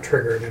insecurities aren't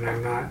triggered and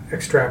I'm not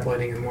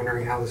extrapolating and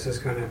wondering how this is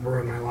going to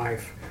ruin my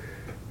life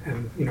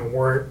and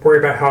worry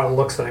about how it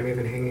looks that I'm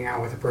even hanging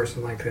out with a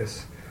person like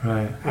this.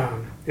 Right.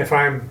 If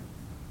I'm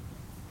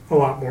a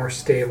lot more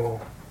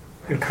stable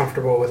and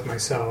comfortable with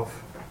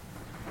myself,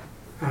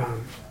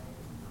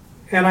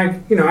 and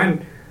I've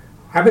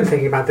been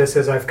thinking about this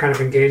as I've kind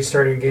of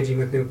started engaging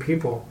with new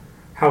people,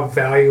 how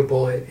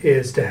valuable it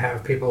is to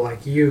have people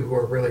like you who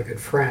are really good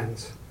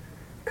friends,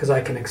 because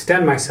I can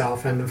extend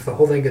myself, and if the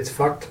whole thing gets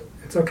fucked,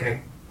 it's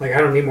okay. Like, I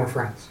don't need more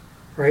friends,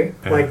 right?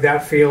 Yeah. Like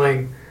that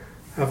feeling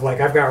of like,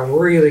 I've got a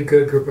really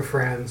good group of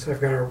friends, I've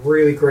got a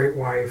really great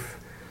wife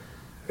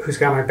who's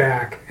got my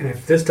back, and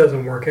if this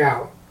doesn't work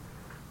out,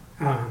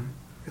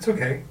 it's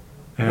okay.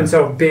 Yeah. And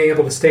so being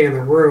able to stay in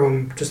the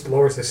room just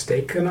lowers the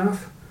stake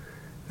enough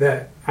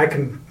that I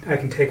can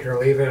take it or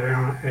leave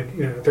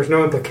it. There's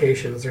no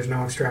implications, there's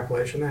no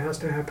extrapolation that has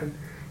to happen.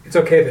 It's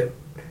okay that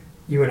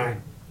you and I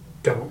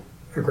don't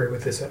agree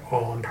with this at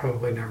all, and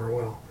probably never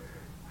will,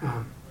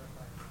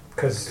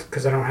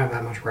 because I don't have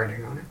that much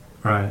writing on it.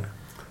 Right.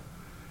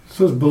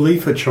 So is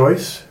belief a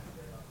choice?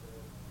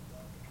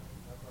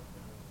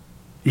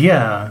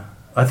 Yeah,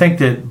 I think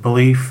that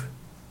belief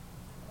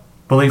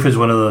is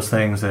one of those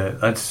things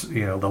that's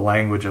the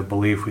language of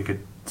belief. We could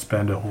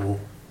spend a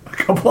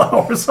couple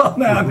hours on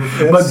that.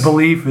 Yes. But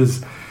belief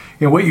is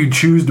what you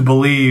choose to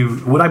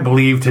believe. What I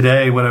believe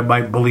today, what I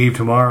might believe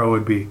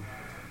tomorrow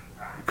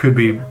could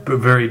be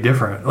very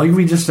different. Like,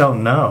 we just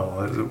don't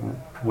know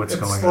what's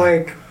going on. It's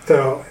like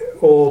the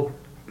old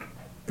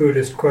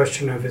Buddhist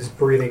question of, is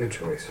breathing a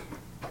choice?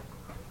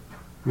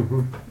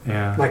 Mm-hmm.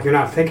 Yeah. Like, you're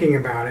not thinking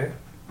about it,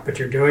 but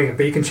you're doing it.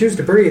 But you can choose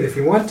to breathe if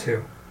you want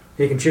to.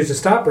 You can choose to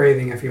stop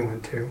breathing if you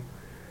want to.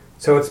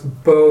 So it's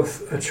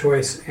both a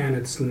choice and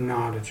it's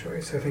not a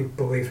choice. I think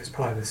belief is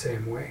probably the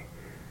same way.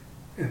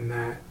 In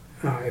that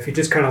if you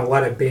just kind of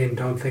let it be and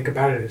don't think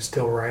about it, it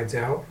still rides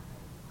out.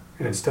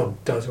 And it still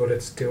does what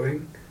it's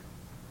doing.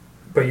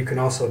 But you can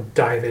also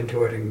dive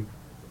into it and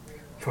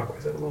fuck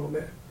with it a little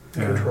bit.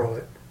 Control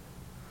it.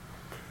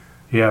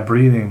 Yeah,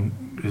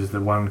 breathing is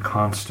the one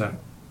constant,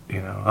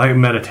 like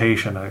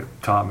meditation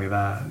taught me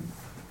that.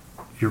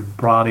 Your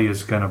body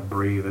is going to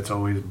breathe. It's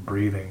always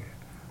breathing.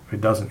 If it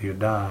doesn't, you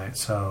die.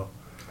 So,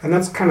 and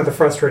that's kind of the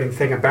frustrating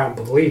thing about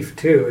belief,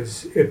 too,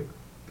 is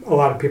a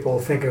lot of people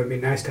think it would be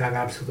nice to have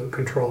absolute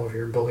control of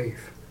your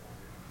belief.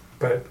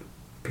 But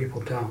people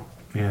don't.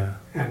 Yeah.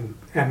 And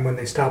when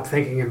they stop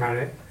thinking about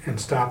it and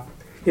stop,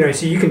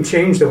 so you can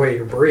change the way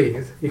you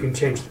breathe. You can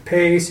change the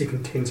pace. You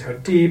can change how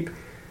deep.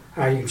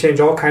 You can change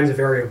all kinds of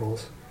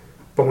variables.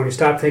 But when you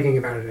stop thinking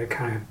about it, it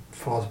kind of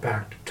falls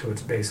back to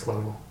its base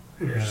level.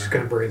 And you're just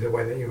going to breathe the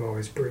way that you've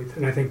always breathed.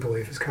 And I think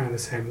belief is kind of the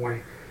same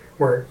way,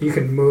 where you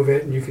can move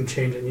it and you can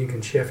change it and you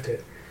can shift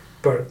it.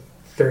 But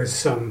there's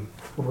some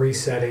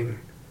resetting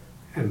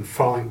and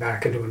falling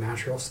back into a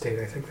natural state,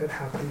 I think, that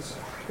happens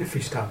if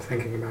you stop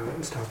thinking about it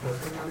and stop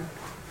working on it.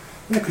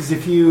 Yeah, because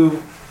if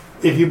you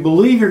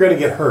believe you're going to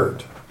get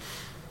hurt,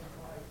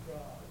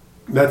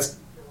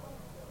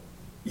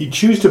 you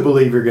choose to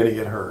believe you're going to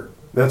get hurt.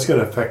 That's going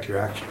to affect your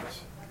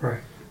actions. Right.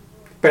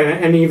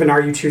 And even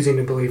are you choosing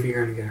to believe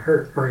you're going to get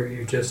hurt, or are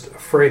you just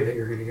afraid that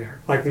you're going to get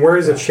hurt? Like, where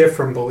is it shift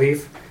from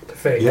belief to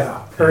faith?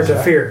 Yeah. Or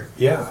to fear?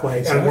 Yeah.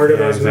 Like, and where do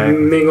those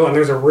mingle? And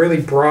there's a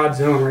really broad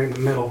zone right in the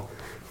middle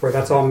where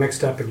that's all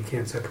mixed up and you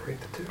can't separate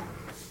the two.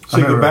 So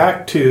you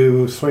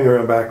go swing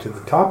around back to the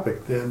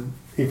topic then.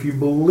 If you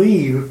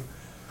believe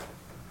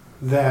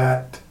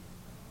that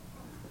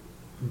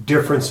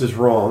difference is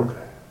wrong,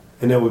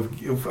 and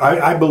that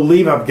I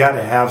believe I've got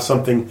to have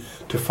something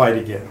to fight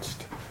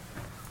against,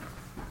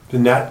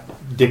 then that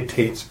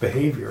dictates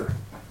behavior.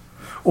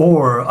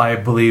 Or I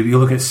believe, you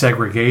look at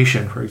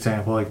segregation, for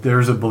example, like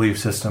there's a belief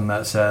system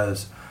that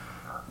says,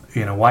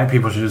 white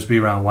people should just be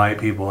around white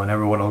people and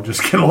everyone will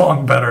just get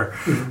along better.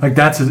 Like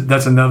that's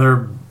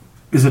another,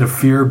 is it a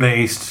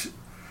fear-based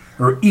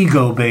or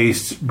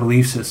ego-based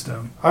belief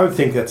system? I would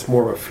think that's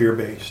more of a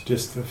fear-based,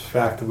 just the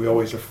fact that we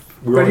always are.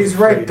 But he's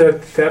right,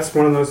 that's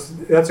one of those,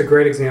 that's a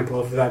great example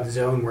of that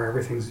zone where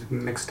everything's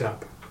mixed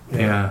up.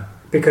 Yeah.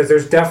 Because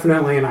there's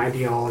definitely an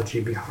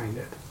ideology behind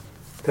it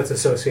that's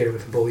associated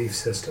with the belief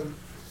system.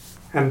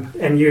 And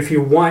if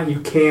you want, you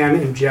can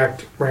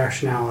inject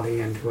rationality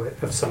into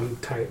it of some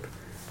type.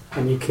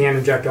 And you can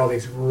inject all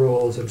these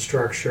rules and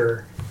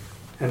structure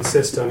and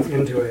system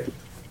into it.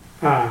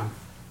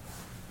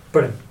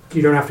 But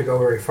you don't have to go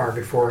very far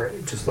before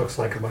it just looks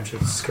like a bunch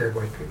of scared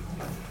white people.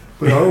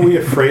 But aren't we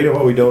afraid of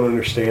what we don't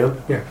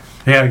understand? Yeah.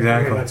 Yeah,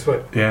 exactly. That's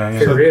what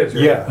fear is.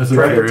 Right? Yeah.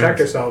 Try to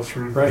protect ourselves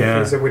from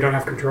things that we don't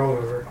have control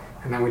over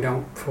and that we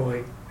don't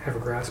fully have a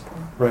grasp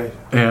on. Right.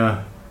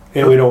 Yeah.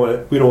 And we don't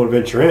want to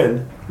venture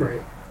in.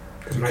 Right.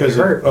 Because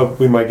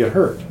we might get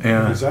hurt.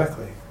 Yeah.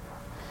 Exactly.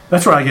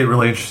 That's where I get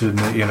really interested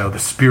in the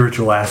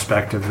spiritual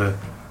aspect of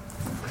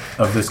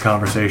this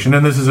conversation.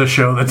 And this is a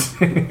show that's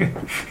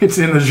it's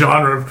in the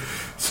genre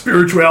of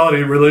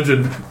spirituality,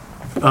 religion.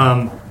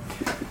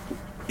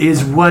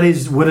 What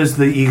is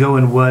the ego,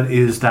 and what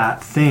is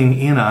that thing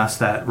in us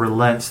that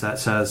relents, that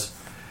says,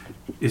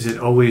 is it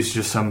always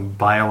just some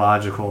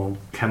biological,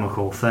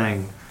 chemical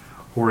thing,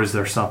 or is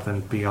there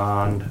something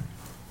beyond,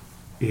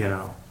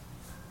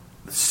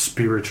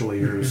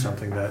 spiritually, or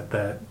something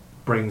that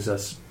brings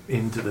us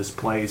into this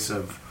place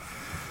of...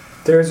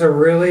 There's a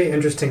really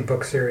interesting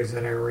book series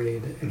that I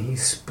read, and he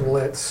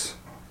splits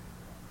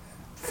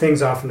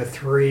things off into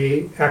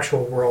 3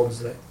 actual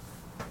worlds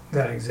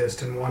that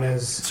exist, and one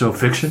is... So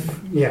fiction?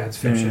 Yeah, it's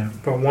fiction. Yeah.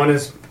 But one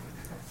is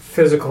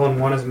physical, and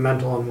one is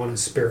mental, and one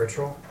is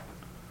spiritual.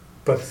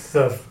 But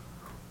the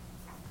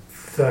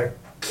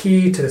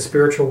key to the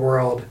spiritual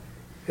world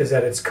is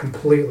that it's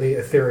completely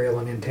ethereal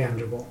and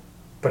intangible.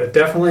 But it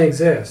definitely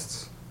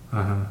exists.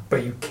 Uh-huh.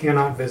 But you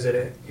cannot visit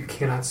it, you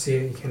cannot see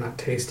it, you cannot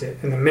taste it.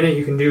 And the minute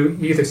you can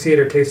either see it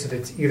or taste it,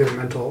 it's either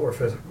mental or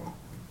physical.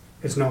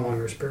 It's no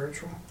longer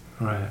spiritual.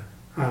 Right.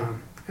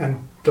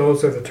 And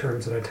those are the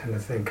terms that I tend to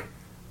think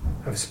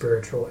of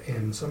spiritual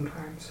in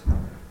sometimes.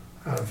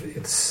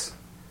 It's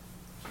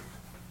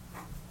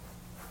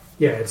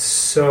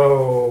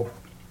so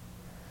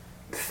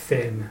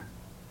thin.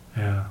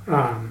 Yeah.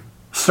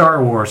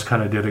 Star Wars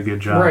kind of did a good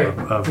job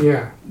of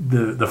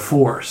the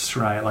Force,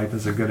 right? Like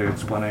there's a good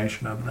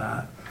explanation of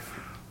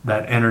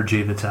that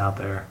energy that's out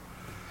there.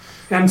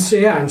 And so,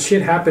 and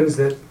shit happens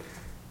that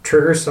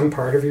triggers some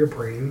part of your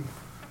brain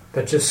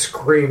that just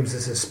screams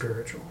this is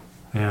spiritual.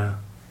 Yeah.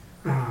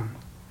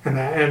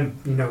 And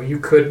you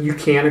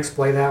can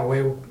explain that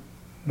way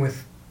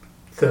with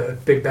the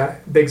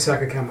big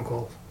sack of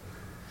chemicals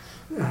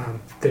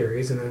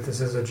theories, and that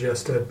this is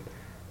just a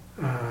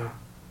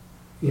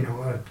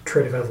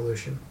trait of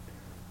evolution.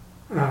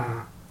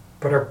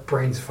 But our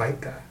brains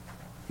fight that,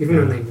 even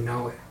when they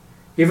know it.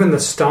 Even the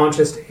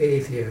staunchest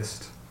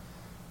atheist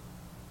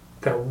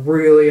that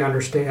really had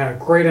a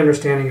great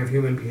understanding of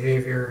human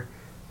behavior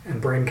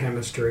and brain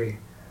chemistry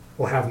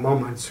will have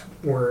moments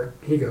where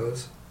he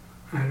goes,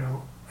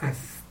 I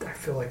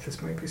feel like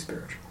this might be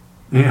spiritual.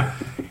 Yeah,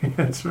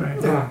 that's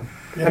right.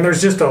 And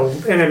there's just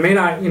and it may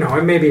not,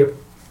 it may be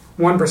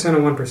 1%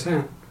 of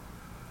 1%,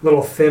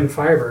 little thin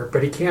fiber,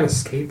 but he can't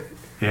escape it.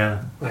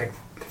 Yeah. Like,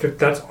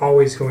 that's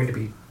always going to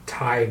be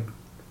tied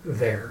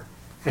there.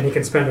 And he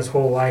can spend his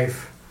whole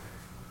life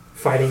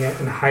fighting it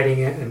and hiding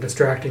it and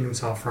distracting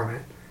himself from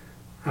it.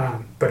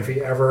 But if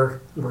he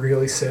ever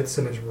really sits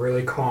and is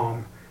really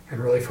calm and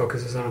really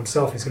focuses on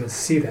himself, he's going to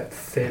see that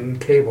thin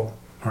cable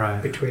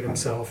between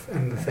himself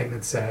and the thing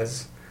that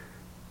says,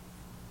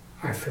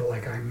 I feel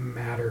like I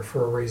matter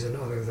for a reason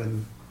other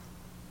than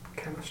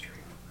chemistry.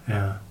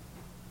 Yeah.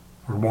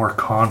 We're more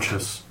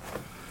conscious.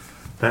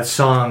 That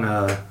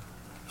song,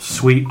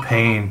 Sweet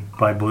Pain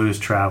by Blues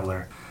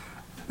Traveler,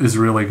 is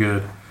really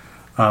good.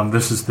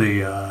 This is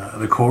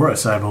the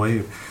chorus, I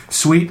believe.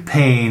 Sweet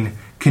pain,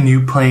 can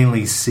you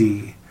plainly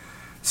see?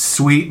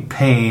 Sweet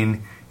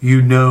pain,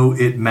 you know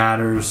it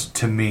matters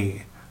to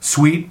me.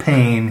 Sweet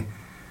pain,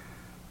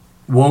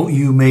 won't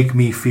you make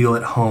me feel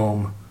at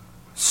home?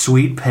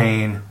 Sweet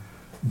pain,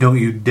 don't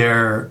you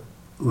dare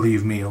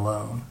leave me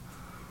alone.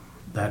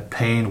 That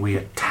pain we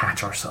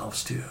attach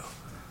ourselves to.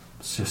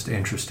 It's just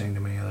interesting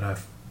to me that I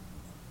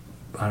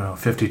don't know,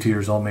 52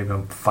 years old, maybe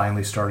I'm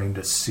finally starting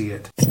to see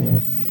it.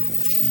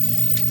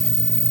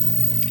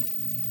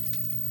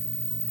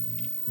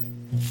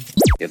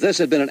 If this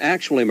had been an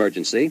actual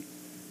emergency,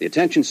 the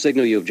attention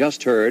signal you've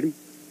just heard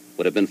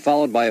would have been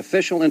followed by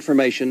official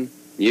information,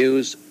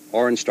 news,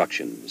 or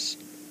instructions.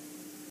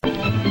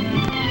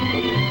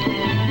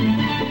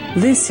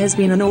 This has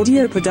been an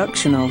audio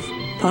production of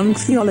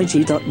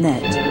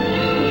punktheology.net.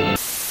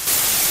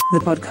 The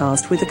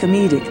podcast with a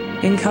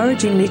comedic,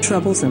 encouragingly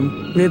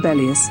troublesome,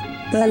 rebellious,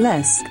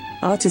 burlesque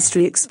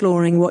artistry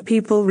exploring what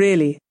people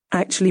really,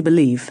 actually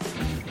believe.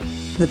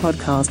 The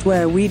podcast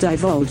where we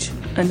divulge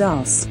and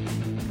ask,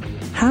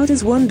 how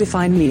does one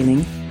define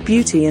meaning,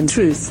 beauty and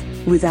truth,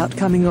 without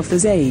coming off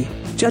as a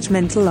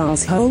judgmental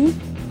asshole?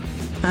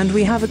 And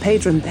we have a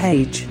Patreon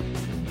page.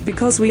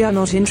 Because we are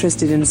not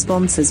interested in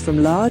sponsors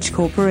from large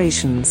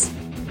corporations.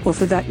 Or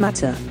for that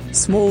matter,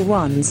 small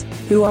ones,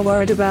 who are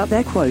worried about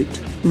their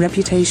quote,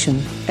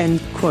 reputation, end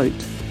quote.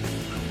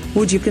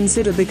 Would you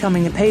consider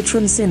becoming a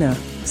patron sinner,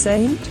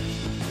 saint?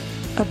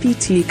 A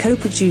PT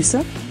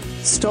co-producer?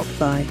 Stop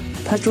by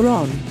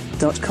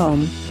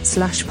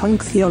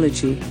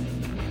patreon.com/punktheology.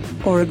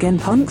 Or again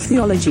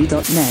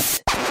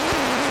punktheology.net.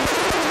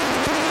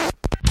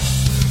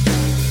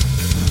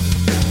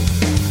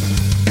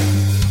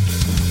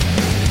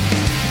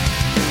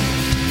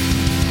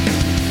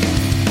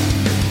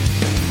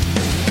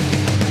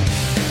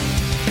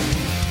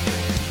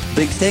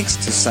 Big thanks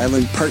to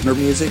Silent Partner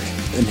Music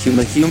and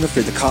Huma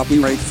for the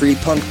copyright-free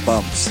punk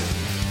bumps.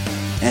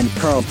 And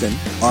Carlton,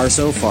 our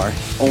so far,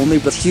 only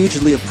but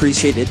hugely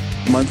appreciated,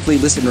 monthly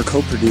listener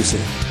co-producer.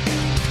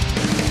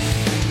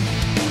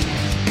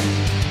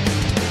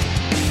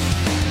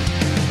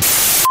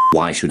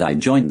 Why should I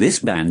join this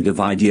band of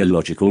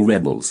ideological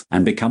rebels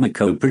and become a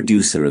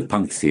co-producer of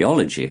Punk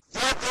Theology?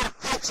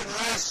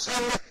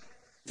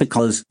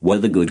 Because, we're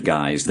the good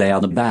guys, they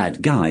are the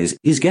bad guys,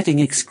 is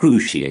getting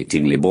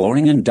excruciatingly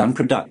boring and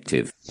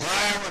unproductive.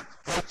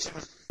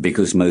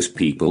 Because most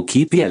people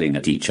keep yelling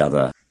at each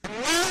other.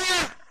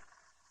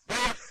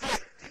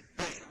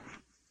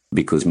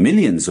 Because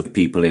millions of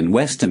people in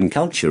Western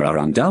culture are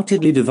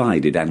undoubtedly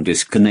divided and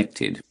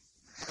disconnected.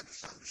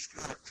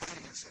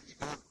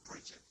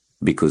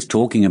 Because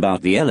talking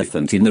about the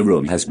elephant in the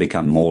room has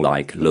become more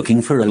like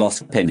looking for a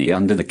lost penny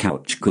under the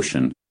couch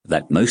cushion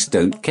that most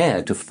don't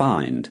care to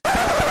find.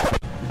 That's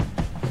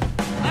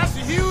a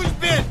huge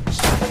bitch!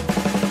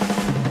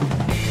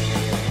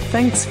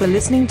 Thanks for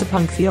listening to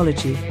Punk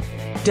Theology.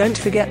 Don't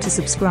forget to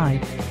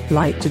subscribe,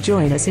 like to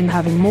join us in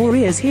having more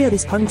ears hear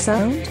this punk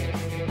sound.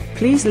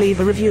 Please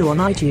leave a review on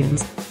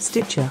iTunes,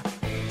 Stitcher,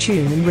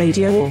 TuneIn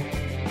Radio, or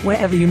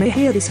wherever you may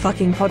hear this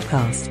fucking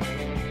podcast.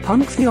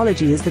 Punk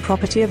Theology is the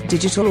property of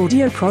Digital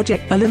Audio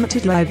Project, a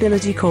limited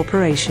liability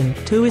corporation,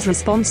 who is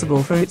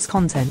responsible for its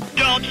content.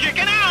 Don't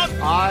chicken out!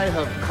 I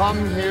have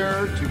come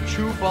here to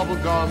chew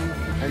bubblegum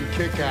and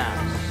kick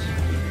ass.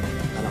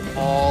 And I'm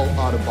all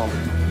out of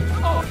bubblegum.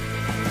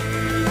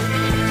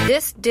 Oh.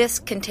 This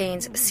disc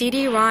contains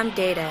CD-ROM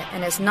data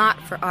and is not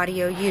for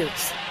audio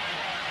use.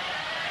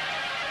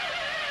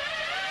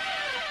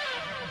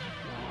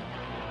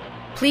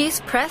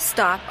 Please press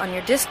stop on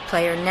your disc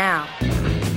player now.